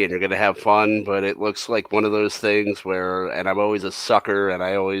movie and you're going to have fun, but it looks like one of those things where, and I'm always a sucker and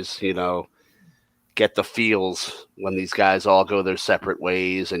I always, get the feels when these guys all go their separate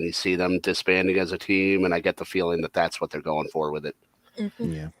ways and you see them disbanding as a team. And I get the feeling that that's what they're going for with it.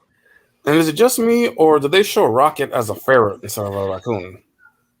 Mhm. Yeah. And is it just me, or did they show Rocket as a ferret instead of a raccoon?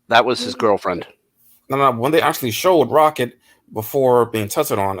 That was his girlfriend. No. When they actually showed Rocket before being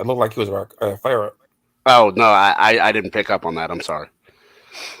tested on, it looked like he was a ferret. Oh, no, I didn't pick up on that. I'm sorry.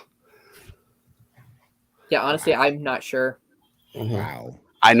 Yeah, honestly, I'm not sure. Mhm. Wow.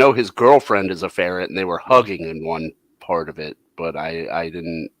 I know his girlfriend is a ferret and they were hugging in one part of it, but I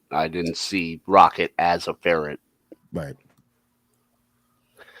didn't see Rocket as a ferret. Right.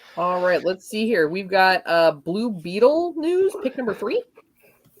 All right, let's see here. We've got Blue Beetle news, pick number 3.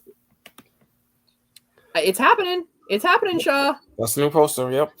 It's happening. It's happening, Shaw. That's the new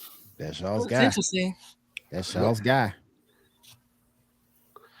poster. Yep. That's Shaw's That's guy. interesting. That's Shaw's guy.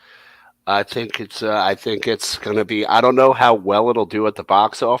 I think it's going to be. I don't know how well it'll do at the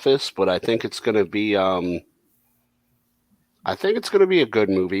box office, but I think it's going to be. I think it's going to be a good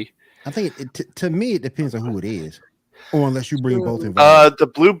movie. I think to me it depends on who it is, or unless you bring both involved. The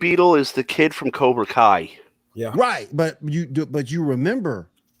Blue Beetle is the kid from Cobra Kai. Yeah. Right, but you remember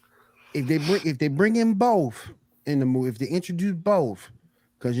if they bring in both in the movie, if they introduce both,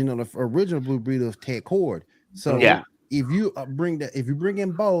 because the original Blue Beetle is Ted Cord. So Yeah. if you bring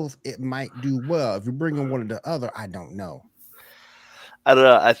in both, it might do well. If you bring in one or the other, I don't know. I don't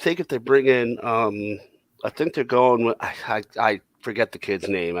know. I think if they bring in, I think they're going with. I forget the kid's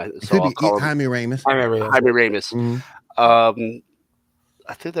name. It So could I'll be call him Jaime Ramis. Jaime Ramis. Mhm.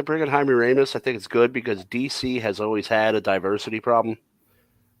 I think they're bringing Jaime Ramis. I think it's good because DC has always had a diversity problem,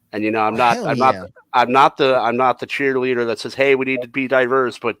 and I'm not the cheerleader that says, "Hey, we need to be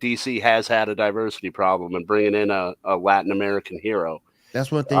diverse," but DC has had a diversity problem, and bringing in a Latin American hero.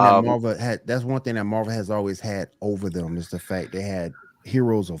 That's one thing that Marvel had. That's one thing that Marvel has always had over them is the fact they had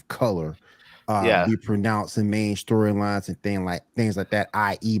heroes of color be pronounced in main storylines and things like that,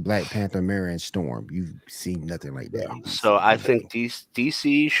 i.e. Black Panther, Mary, and Storm. You've seen nothing like that. So I think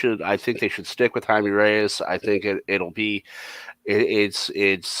DC should. I think they should stick with Jaime Reyes. I think it'll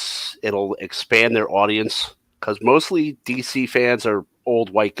expand their audience because mostly DC fans are old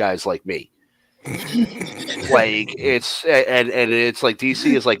white guys like me. Like it's like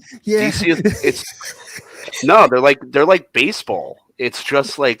DC is like DC is they're like baseball. It's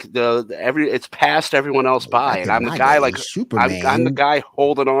just like it's past everyone else by, and I'm the guy like Superman. I'm the guy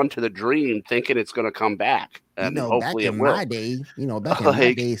holding on to the dream, thinking it's going to come back, and hopefully it will. Back in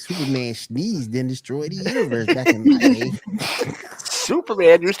my day, Superman sneezed and destroyed the universe. Back in my day,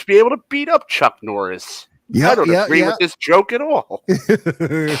 Superman used to be able to beat up Chuck Norris. I don't agree with this joke at all.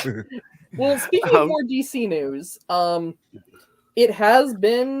 Well, speaking of more DC news, it has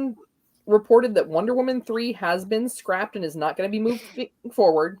been reported that Wonder Woman 3 has been scrapped and is not going to be moved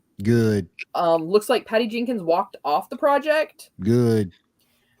forward. Good. Looks like Patty Jenkins walked off the project. Good.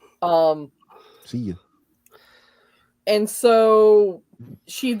 See you. And so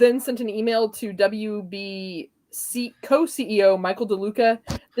she then sent an email to WB co-CEO Michael DeLuca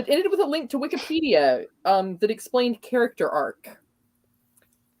that ended with a link to Wikipedia that explained character arc.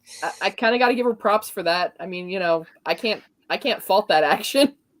 I kind of got to give her props for that. I mean, I can't fault that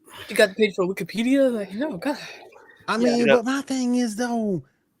action. You got the page for Wikipedia? Like, no, God. I mean, but my thing is though,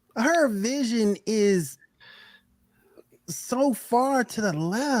 her vision is so far to the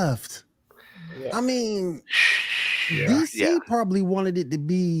left. Yeah. I mean, DC probably wanted it to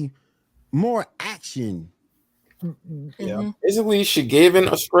be more action. Yeah. Basically, she gave in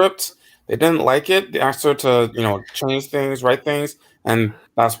a script. They didn't like it. They asked her to, change things, write things, and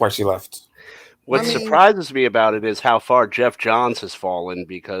that's why she left. What surprises me about it is how far Jeff Johns has fallen,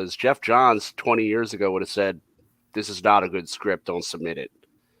 because Jeff Johns 20 years ago would have said, "This is not a good script. Don't submit it."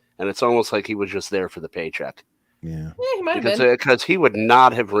 And it's almost like he was just there for the paycheck. Yeah. He might have been. Because he would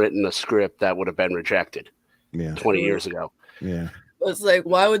not have written a script that would have been rejected 20 years ago. Yeah. It's like,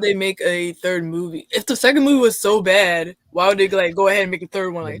 why would they make a third movie? If the second movie was so bad, why would they go ahead and make a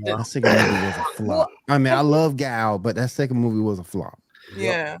third one like That this? second movie was a flop. I mean, I love Gal, but that second movie was a flop.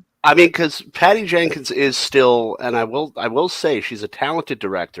 Yeah. I mean, because Patty Jenkins is still, and I will say, she's a talented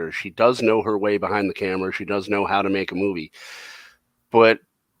director. She does know her way behind the camera. She does know how to make a movie. But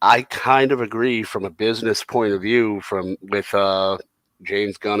I kind of agree from a business point of view with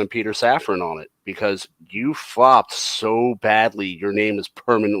James Gunn and Peter Safran on it, because you flopped so badly, your name is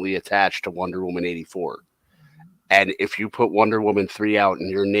permanently attached to Wonder Woman 84. And if you put Wonder Woman 3 out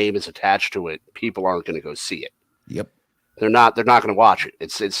and your name is attached to it, people aren't going to go see it. Yep. They're not going to watch it.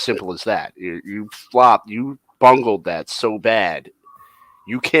 It's simple as that. You flopped, you bungled that so bad.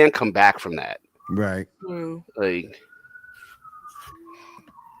 You can't come back from that. Right. Like,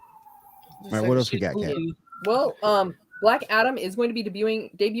 all right, what else we got, Kat? Well, Black Adam is going to be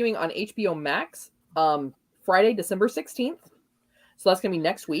debuting on HBO Max Friday, December 16th. So that's going to be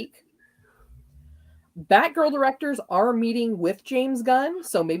next week. Batgirl directors are meeting with James Gunn,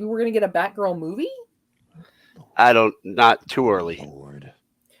 so maybe we're going to get a Batgirl movie? not too early. Lord.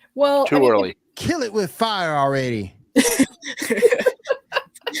 Well, Too early. Kill it with fire already.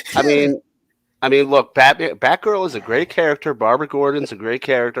 I mean, look, Batgirl is a great character. Barbara Gordon's a great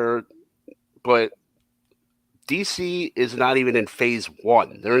character, but DC is not even in phase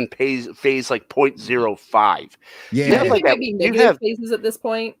 1. They're in phase like 0.05. Yeah, you like might be negative phases at this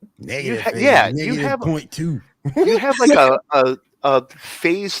point. negative. you have 0.2. You have like a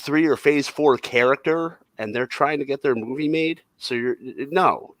phase 3 or phase 4 character, and they're trying to get their movie made. So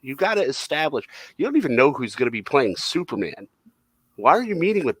you got to establish. You don't even know who's going to be playing Superman. Why are you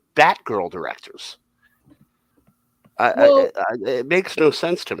meeting with Batgirl directors? It makes no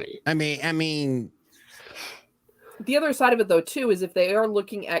sense to me. I mean, the other side of it, though, too, is if they are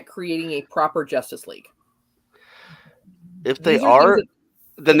looking at creating a proper Justice League. If they are,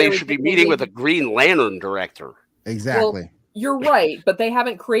 then they should be meeting with a Green Lantern director. Exactly. Well, you're right, but they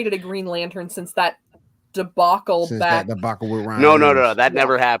haven't created a Green Lantern since that debacle back. That debacle with Ryan No, Reynolds. that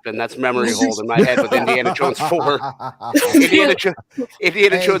never happened. That's memory hold in my head with Indiana Jones 4.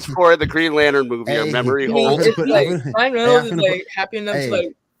 Indiana Jones 4, the Green Lantern movie, a memory hold. It's like Ryan Reynolds is like happy enough to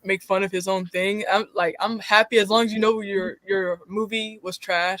like make fun of his own thing. I'm happy as long as you know your movie was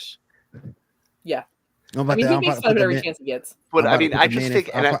trash. Yeah. He makes fun of it every chance he gets. But I mean, I just think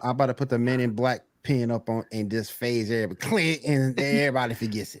I'm about to put the Men in Black pin up on and just phase everybody, click, and everybody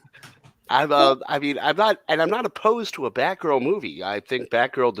forgets it. I'm not opposed to a Batgirl movie. I think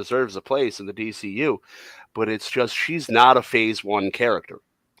Batgirl deserves a place in the DCU, but it's just she's not a phase 1 character.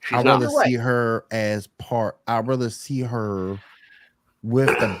 I'd rather see her as part. I'd rather see her with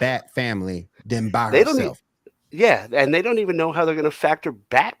the Bat family than by herself. And they don't even know how they're going to factor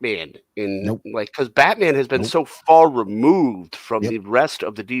Batman in, because Batman has been so far removed from the rest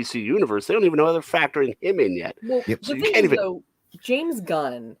of the DC universe. They don't even know how they're factoring him in yet. Well, so the thing is, though, James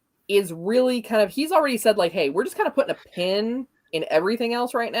Gunn is really he's already said, like, hey, we're just kind of putting a pin in everything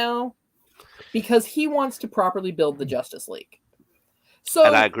else right now because he wants to properly build the Justice League. So,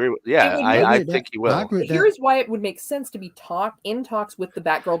 and I agree with, I think he will. Here's why it would make sense to be in talks with the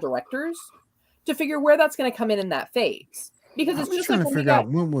Batgirl directors to figure where that's going to come in that phase. Because it's just trying to figure out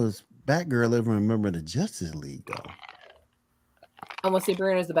when was Batgirl ever a member of the Justice League, though. Unless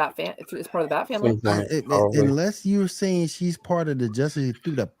Sabrina is part of the Bat family. Unless you're saying she's part of the Justice League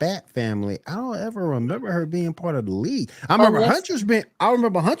through the Bat family, I don't ever remember her being part of the League. I remember Huntress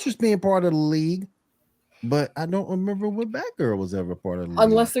being part of the League. but I don't remember when Batgirl was ever part of the league.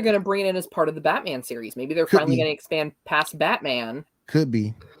 Unless they're going to bring it in as part of the Batman series. Maybe they're Could finally be. going to expand past Batman. Could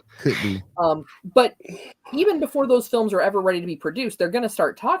be. But even before those films are ever ready to be produced, they're going to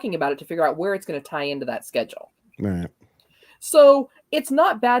start talking about it to figure out where it's going to tie into that schedule. Right. So it's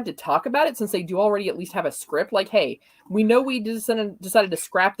not bad to talk about it since they do already at least have a script. Like, hey, we know we decided to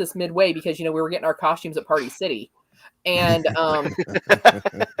scrap this midway because, we were getting our costumes at Party City. And, Kat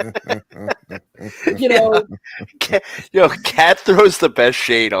throws the best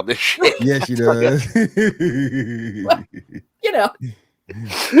shade on this shit. Yes, she does.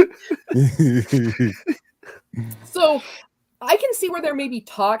 So I can see where there may be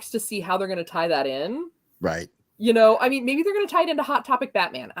talks to see how they're going to tie that in. Right. Maybe they're going to tie it into Hot Topic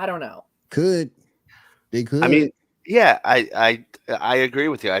Batman. I don't know. They could. I mean, yeah, I agree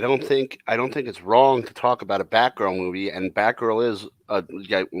with you. I don't think it's wrong to talk about a Batgirl movie, and Batgirl is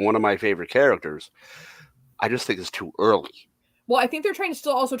one of my favorite characters. I just think it's too early. Well, I think they're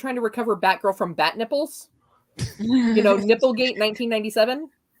also trying to recover Batgirl from bat nipples. Nipplegate 1997.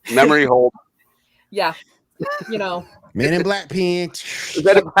 Memory hold. Yeah. Man in Black Pen.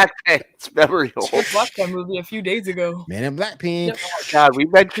 Men in Black Pants. Memory hold. Just watched that movie a few days ago. Man in Black Pen. Yep. Oh my God, we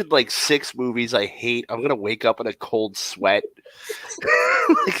mentioned like 6 movies I hate. I'm gonna wake up in a cold sweat.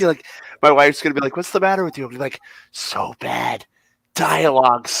 like my wife's gonna be like, "What's the matter with you?" I'll be like, "So bad.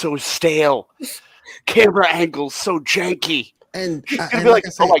 Dialogue so stale. Camera angles so janky." And I'd be like,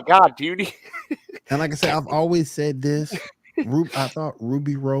 "Oh my God, do you need?" And like I said, I've always said this. I thought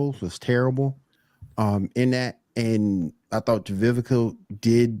Ruby Rose was terrible in that. And I thought Vivica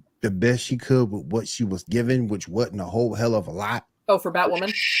did the best she could with what she was given, which wasn't a whole hell of a lot. Oh, for Batwoman?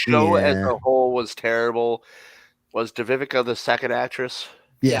 The show as a whole was terrible. Was Vivica the second actress?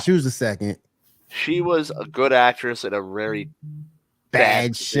 Yeah, she was the second. She was a good actress in a very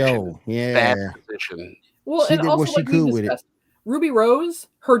bad show. Yeah. Bad position. Well, she and did also, what she could with it. Ruby Rose,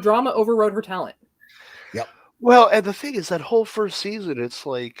 her drama overrode her talent. Yep. Well, and the thing is, that whole first season, it's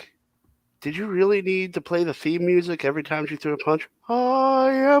like, did you really need to play the theme music every time she threw a punch?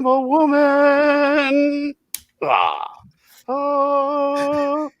 I am a woman.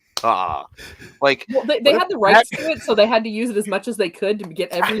 Like, well, they had the rights to it, so they had to use it as much as they could to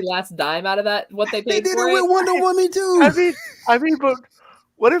get every last dime out of that. What they paid They did for it with Wonder Woman too. I mean, but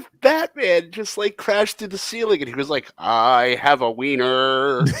what if Batman just like crashed through the ceiling and he was like, "I have a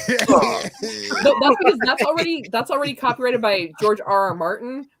wiener"? That's already copyrighted by George R.R.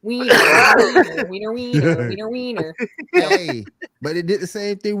 Martin. Wiener. Hey, but it did the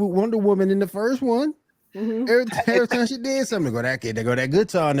same thing with Wonder Woman in the first one. Mm-hmm. Every time she did something, they go that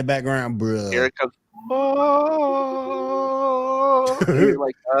guitar in the background, bro. Here it comes. You're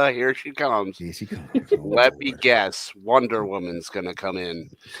like, here she comes. Here she comes. Let me guess. Wonder Woman's gonna come in.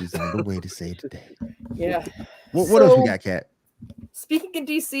 She's on the way to save the day. Yeah. What else we got, Kat? Speaking of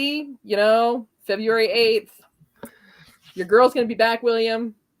DC, February 8th, your girl's gonna be back,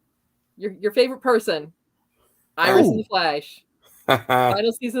 William. Your favorite person, Iris in the Flash.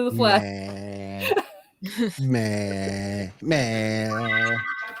 Final season of the Flash. Man.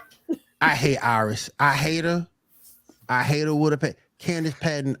 I hate Iris. I hate her. with a Candace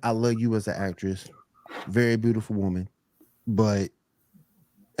Patton, I love you as an actress. Very beautiful woman. But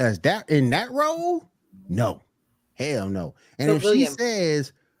as that in that role, no. Hell no. And So if William, she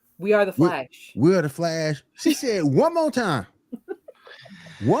says we are the Flash. We are the Flash, she said one more time.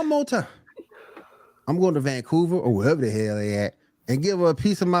 One more time. I'm going to Vancouver or wherever the hell they at and give her a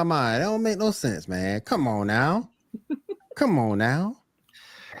piece of my mind. That don't make no sense, man. Come on now.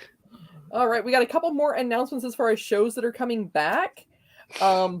 All right, we got a couple more announcements as far as shows that are coming back.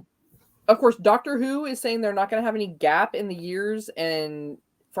 Of course, Doctor Who is saying they're not going to have any gap in the years and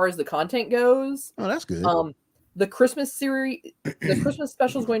as far as the content goes. Oh, that's good. The Christmas series, the Christmas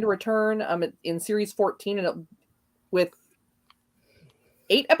special is going to return in series 14 and with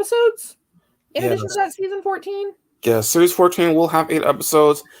 8 episodes in addition to that season 14. Yeah, series 14 will have 8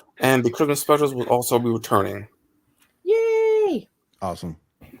 episodes, and the Christmas specials will also be returning. Yay! Awesome.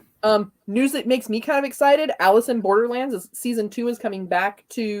 News that makes me kind of excited. Alice in Borderlands season 2 is coming back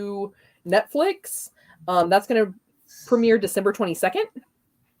to Netflix. That's going to premiere December 22nd.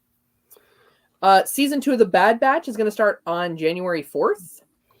 Season 2 of The Bad Batch is going to start on January 4th.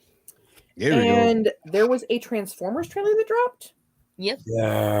 There was a Transformers trailer that dropped. Yep.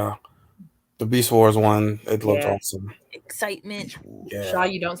 Yeah. The Beast Wars one, it looked awesome. Excitement. Yeah. Shaw,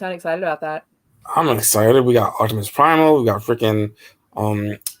 you don't sound excited about that. I'm excited. We got Optimus Primal. We got freaking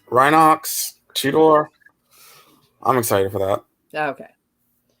Rhinox, Cheetor. I'm excited for that. Okay.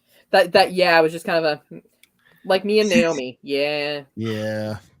 That was just kind of a like me and Naomi. Yeah.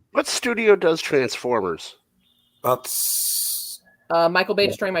 Yeah. What studio does Transformers? That's Michael Bay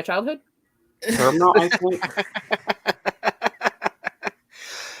destroying my childhood. Terminal, I think.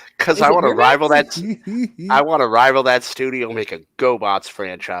 Because Is I it want to Miramax? rival that. I want to rival that studio. Make a GoBots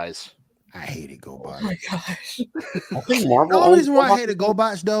franchise. I hated Oh GoBots. my gosh. I think Marvel. The only owns reason why I GoBots. hated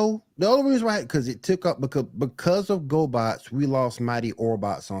GoBots though, the only reason why because it took up because of GoBots, we lost Mighty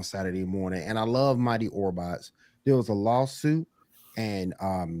Orbots on Saturday morning, and I love Mighty Orbots. There was a lawsuit, and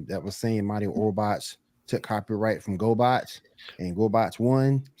that was saying Mighty Orbots took copyright from GoBots, and GoBots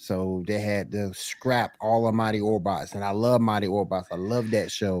won, so they had to scrap all of Mighty Orbots. And I love Mighty Orbots. I love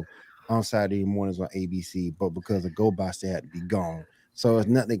that show on Saturday mornings on ABC, but because of GoBots, they had to be gone. So it's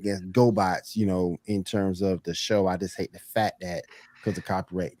nothing against GoBots, you know, in terms of the show. I just hate the fact that because of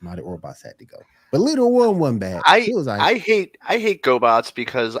copyright, Mighty Orbots had to go. But Little One wasn't bad. It was I hate GoBots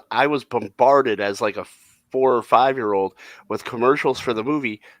because I was bombarded as like a 4 or 5 year old with commercials for the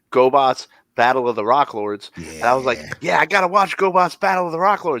movie GoBots Battle of the Rock Lords. And I was like, yeah, I gotta watch GoBots Battle of the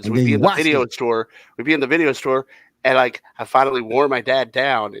Rock Lords. And We'd then be you in the watched video it. store. We'd be in the video store, and like I finally wore my dad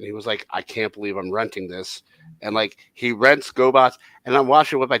down, and he was like, I can't believe I'm renting this. And like he rents GoBots, and I'm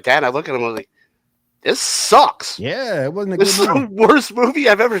watching it with my dad. I look at him, I'm like, this sucks. Yeah, it wasn't a This is good the movie. worst movie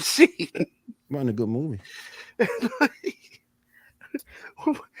I've ever seen. It wasn't a good movie.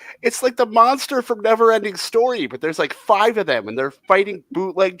 It's like the monster from Neverending Story, but there's like 5 of them, and they're fighting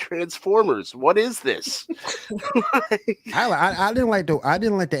bootleg Transformers. What is this? I didn't like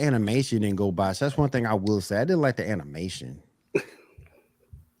the animation in GoBots. That's one thing I will say. I didn't like the animation.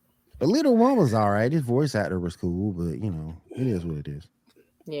 But Little One was all right. His voice actor was cool, but you know, it is what it is.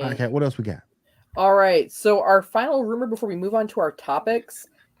 Yeah. Okay, what else we got? All right. So our final rumor before we move on to our topics,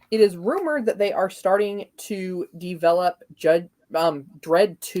 it is rumored that they are starting to develop Dredd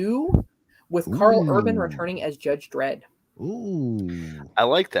 2 with Carl Urban Ooh. returning as Judge Dredd. Ooh, I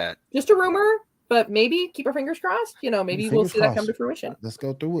like that. Just a rumor, but maybe keep our fingers crossed. You know, maybe we'll Fingers see that come crossed. to fruition. Let's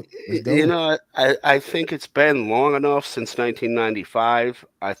go through it. Let's go. You know, I think it's been long enough since 1995.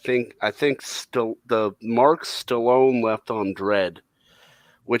 I think still the Mark Stallone left on Dredd,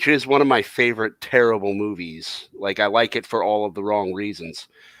 which is one of my favorite terrible movies. Like I like it for all of the wrong reasons,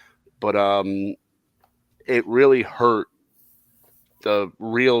 but it really hurt the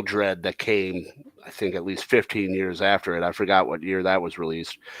real Dredd that came, I think, at least 15 years after it. I forgot what year that was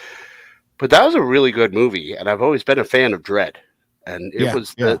released. But that was a really good movie, and I've always been a fan of Dredd. And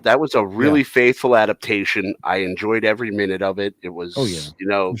that was a really faithful adaptation. I enjoyed every minute of it. It was,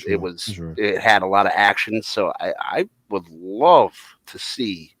 it had a lot of action. So I would love to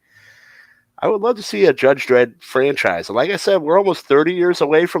see a Judge Dredd franchise. And like I said, we're almost 30 years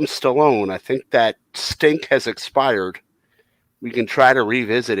away from Stallone. I think that stink has expired. We can try to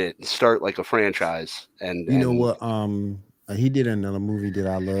revisit it and start like a franchise. And you know what? He did another movie that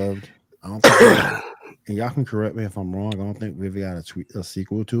I loved. I don't think, and y'all can correct me if I'm wrong. I don't think we ever got a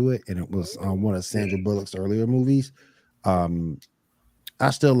sequel to it, and it was one of Sandra Bullock's earlier movies. I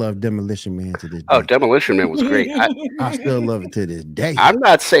still love Demolition Man to this day. Oh, Demolition Man was great. I still love it to this day. I'm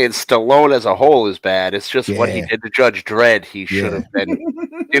not saying Stallone as a whole is bad. It's just what he did to Judge Dredd. He should have been,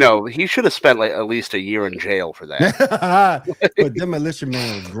 he should have spent like at least a year in jail for that. But Demolition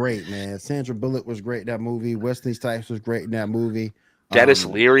Man was great, man. Sandra Bullock was great in that movie. Wesley Snipes was great in that movie. Dennis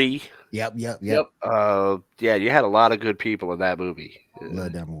Leary. Yep. Yeah, you had a lot of good people in that movie.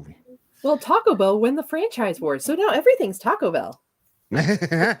 Love that movie. Well, Taco Bell win the franchise wars, so now everything's Taco Bell. And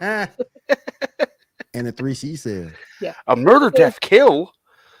a 3C sale. Yeah. A murder, death, kill?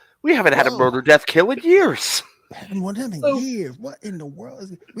 We haven't had a murder, death, kill in years. Haven't won them in years. What in the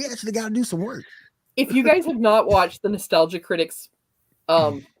world? We actually got to do some work. If you guys have not watched the Nostalgia Critics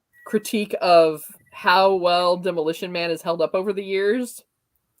critique of how well Demolition Man has held up over the years,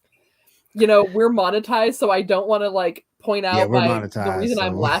 we're monetized, so I don't want to point out the reason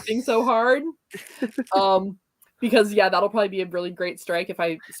I'm laughing so hard. Because that'll probably be a really great strike if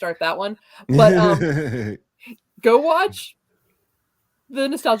I start that one. But go watch the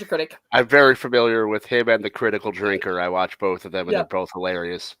Nostalgia Critic. I'm very familiar with him and the Critical Drinker. I watch both of them, and they're both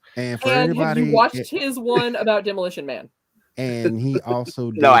hilarious. And for and everybody, have you watched his one about Demolition Man? And he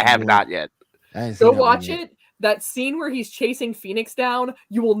also no, I have not yet. Go watch it. That scene where he's chasing Phoenix down,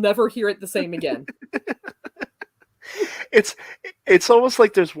 you will never hear it the same again. It's almost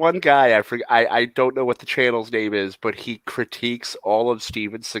like there's one guy I don't know what the channel's name is, but he critiques all of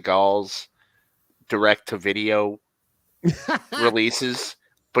Steven Seagal's direct to video releases,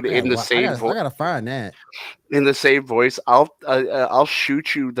 but in the same voice. I gotta find that in the same voice. I'll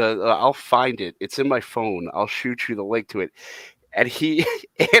shoot you I'll find it. It's in my phone. I'll shoot you the link to it. And he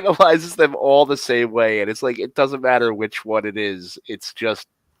analyzes them all the same way, and it's like it doesn't matter which one it is. It's just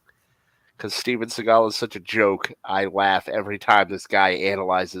because Steven Seagal is such a joke. I laugh every time this guy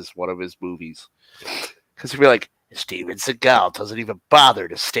analyzes one of his movies. Because he'll be like, Steven Seagal doesn't even bother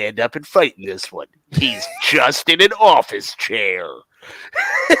to stand up and fight in this one. He's just in an office chair.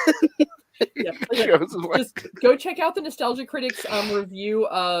 Yeah, just go check out the Nostalgia Critics review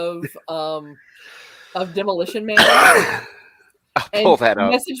of Demolition Man. I'll pull that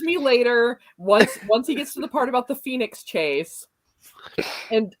up. Message me later once he gets to the part about the Phoenix chase.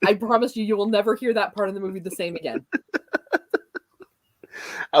 And I promise you will never hear that part of the movie the same again.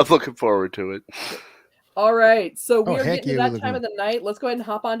 I'm looking forward to it. All right, so we are heck getting to yeah, that time of the night. Let's go ahead and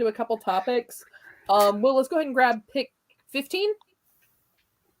hop on to a couple topics. Well, let's go ahead and grab pick 15.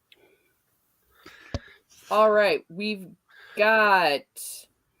 All right, we've got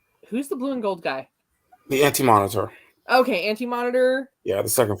who's the blue and gold guy? The Anti-Monitor. Okay, Anti-Monitor. Yeah, the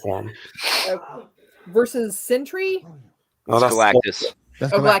second form. Okay. Versus Sentry. No, that's Galactus.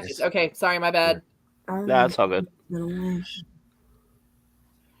 That's Oh, Galactus. Galactus. Okay, sorry, my bad. Nah, that's all good. Who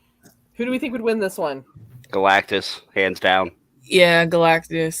do we think would win this one? Galactus, hands down. Yeah,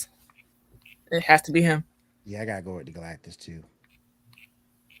 Galactus. It has to be him. Yeah, I gotta go with the Galactus too.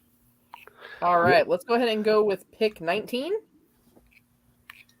 All right, let's go ahead and go with pick 19.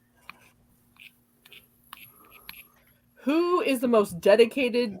 Who is the most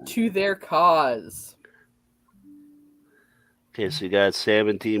dedicated to their cause? Okay, so you got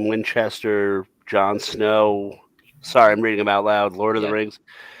Sam Team Winchester, Jon Snow. Sorry, I'm reading them out loud. Lord of the Rings.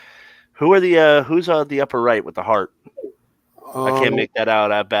 Who are the who's on the upper right with the heart? I can't make that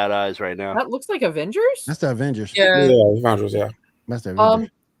out. I have bad eyes right now. That looks like Avengers. That's the Avengers. Yeah. Yeah, Avengers, yeah. That's the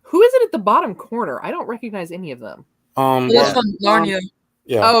Avengers. Who is it at the bottom corner? I don't recognize any of them. That's from Narnia.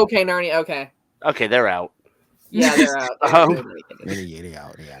 Yeah. Oh, okay, Narnia. Okay, Okay, they're out. yeah, they're out. They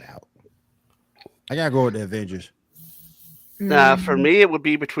out. They got out. I gotta go with the Avengers. For me, it would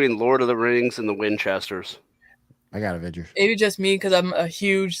be between Lord of the Rings and the Winchesters. I got Avengers. Maybe just me because I'm a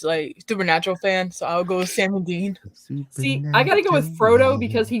huge Supernatural fan, so I'll go with Sam and Dean. See, I gotta go with Frodo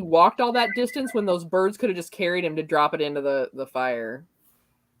because he walked all that distance when those birds could have just carried him to drop it into the fire.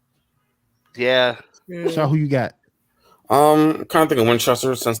 Yeah. So who you got? Kind of thinking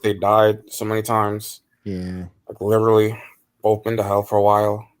Winchester since they died so many times. Yeah. Like literally both been to hell for a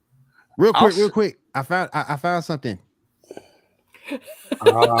while. Real quick. I found something.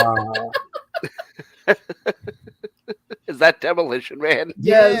 Is that Demolition Man?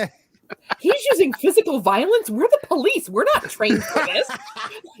 Yeah. He's using physical violence. We're the police. We're not trained for this.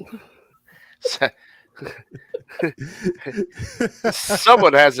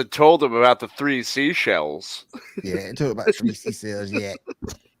 Someone hasn't told him about the 3 seashells. Yeah, it took about 3 cells yet.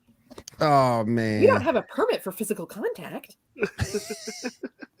 Oh man. We don't have a permit for physical contact.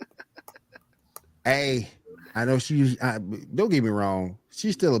 Hey, I know don't get me wrong.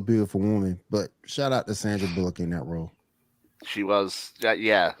 She's still a beautiful woman, but shout out to Sandra Bullock in that role. She was,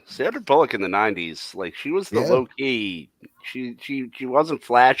 yeah, Sandra Bullock in the 90s. Like, she was the low key. She wasn't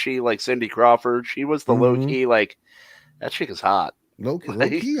flashy like Cindy Crawford. She was the low key, like, that chick is hot. Low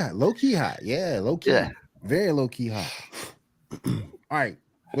key hot. Yeah, low key. Yeah. Very low key hot. All right,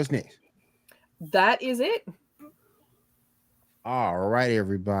 what's next? That is it. All right,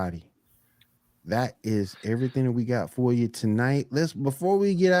 everybody. That is everything that we got for you tonight. Before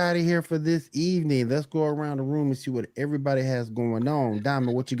we get out of here for this evening, let's go around the room and see what everybody has going on.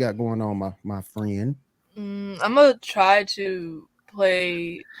 Diamond, what you got going on, my friend? I'm gonna try to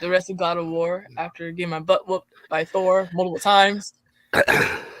play the rest of God of War after getting my butt whooped by Thor multiple times,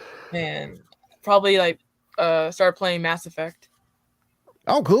 and probably start playing Mass Effect.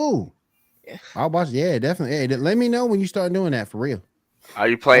 Oh, cool. Yeah. I'll watch. Yeah, definitely. Hey, let me know when you start doing that for real. Are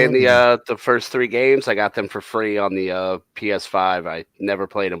you playing the first 3 games? I got them for free on the PS5. I never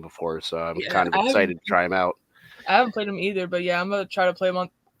played them before, so I'm kind of excited to try them out. I haven't played them either, but yeah, I'm gonna try to play them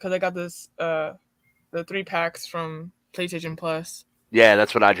because I got this the 3 packs from PlayStation Plus. Yeah,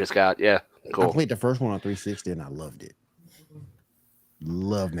 that's what I just got. Yeah, cool. I played the first one on 360 and I loved it.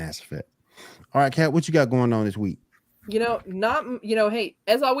 Love Mass Effect. All right, Kat, what you got going on this week? Hey,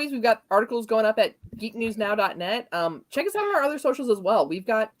 as always, we've got articles going up at geeknewsnow.net. Check us out on our other socials as well. We've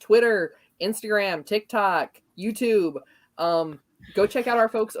got Twitter, Instagram, TikTok, YouTube. Go check out our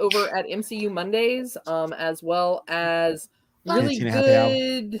folks over at MCU Mondays, as well as really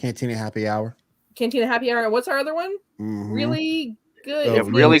Cantina Happy Hour. Cantina Happy Hour. What's our other one? Mm-hmm. Really good. Yeah,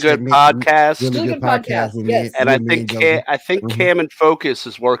 really good podcast. Really good podcast. Yes. And I think Cam and Focus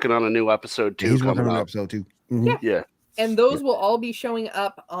is working on a new episode too. He's working on an episode too. Mm-hmm. Yeah. And those will all be showing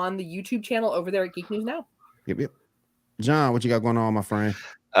up on the YouTube channel over there at Geek News Now. Yep. John, what you got going on, my friend?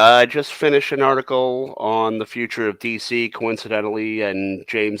 I just finished an article on the future of DC, coincidentally, and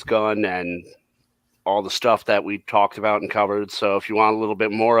James Gunn and all the stuff that we talked about and covered. So if you want a little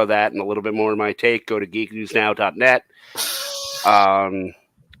bit more of that and a little bit more of my take, go to geeknewsnow.net.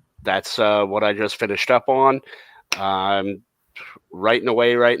 That's what I just finished up on. I'm writing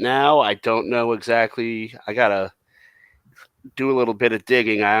away right now. I don't know exactly. I got to do a little bit of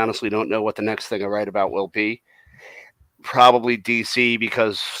digging. I honestly don't know what the next thing I write about will be. Probably DC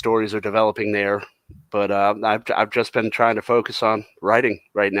because stories are developing there. But I've just been trying to focus on writing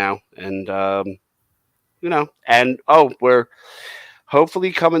right now. And, we're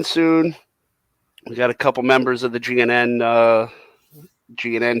hopefully coming soon. We got a couple members of the GNN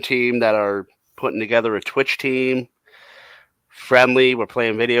team that are putting together a Twitch team. Friendly, we're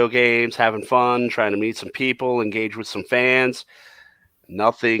playing video games, having fun, trying to meet some people, engage with some fans.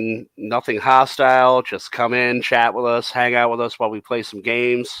 Nothing hostile. Just come in, chat with us, hang out with us while we play some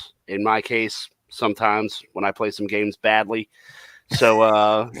games. In my case, sometimes when I play some games badly.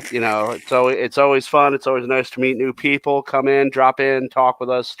 So it's always fun. It's always nice to meet new people. Come in, drop in, talk with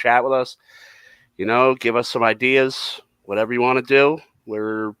us, chat with us. Give us some ideas, whatever you want to do.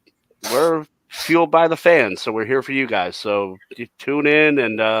 We're fueled by the fans, so we're here for you guys. So you tune in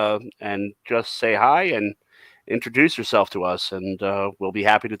and just say hi and introduce yourself to us, and we'll be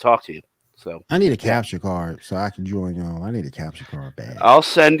happy to talk to you. So I need a capture card so I can join y'all. I need a capture card bad. I'll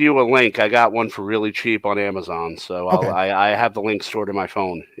send you a link. I got one for really cheap on Amazon, so Okay. I have the link stored in my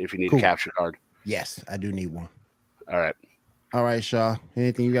phone if you need Cool. a capture card. Yes, I do need one. All right, Shaw.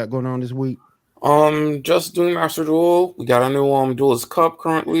 Anything you got going on this week? Just doing Master Duel. We got a new Duelist Cup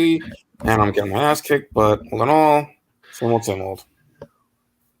currently, and I'm getting my ass kicked. But all in all, same old.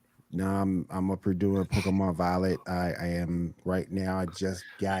 No, I'm up here doing Pokemon Violet. I am right now. I just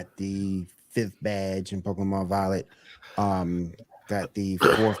got the 5th badge in Pokemon Violet. Got the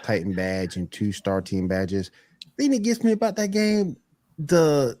 4th Titan badge and 2 Star Team badges. The thing that gets me about that game,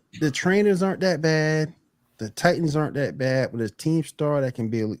 the trainers aren't that bad. The Titans aren't that bad, but a Team Star that can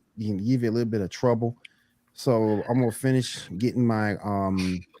give you a little bit of trouble. So I'm gonna finish getting my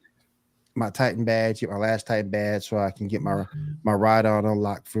my Titan badge, my last Titan badge, so I can get my ride on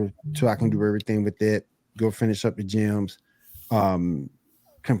unlocked so I can do everything with it. Go finish up the gyms,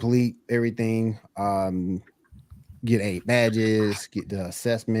 complete everything, get 8 badges, get the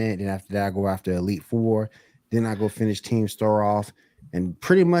assessment, and after that I go after Elite 4. Then I go finish Team Star off, and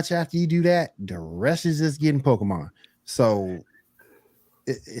pretty much after you do that, the rest is just getting Pokemon. So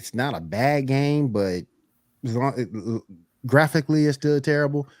it's not a bad game, but graphically it's still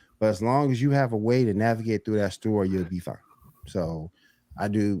terrible. But as long as you have a way to navigate through that store, you'll be fine. So I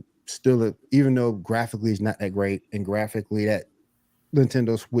do still, even though graphically it's not that great, and graphically that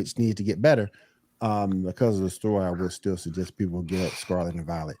Nintendo Switch needs to get better, because of the store, I would still suggest people get up Scarlet and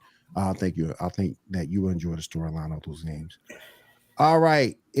Violet. I think that you will enjoy the storyline of those games. All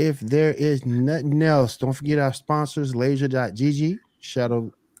right. If there is nothing else, don't forget our sponsors, Laser.gg,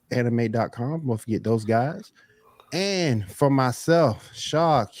 ShadowAnime.com. Don't forget those guys. And for myself,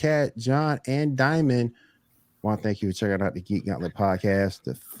 Shaw, Kat, John, and Diamond, I want to thank you for checking out the Geek Gauntlet podcast.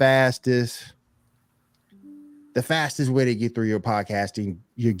 The fastest way to get through your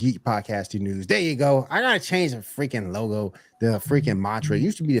geek podcasting news. There you go. I gotta change the freaking logo, the freaking mantra. It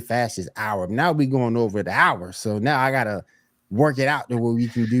used to be the fastest hour. Now we going over the hour. So now I gotta work it out to where we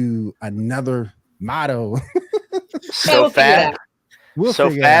can do another motto. So fast.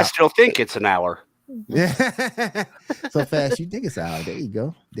 You'll think it's an hour. Yeah. So fast you think it's an hour. There you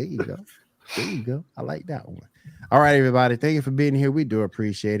go. I like that one. All right, everybody. Thank you for being here. We do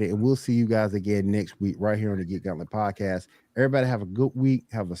appreciate it. And we'll see you guys again next week right here on the Geek Gauntlet podcast. Everybody have a good week.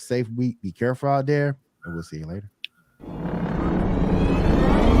 Have a safe week. Be careful out there. And we'll see you later.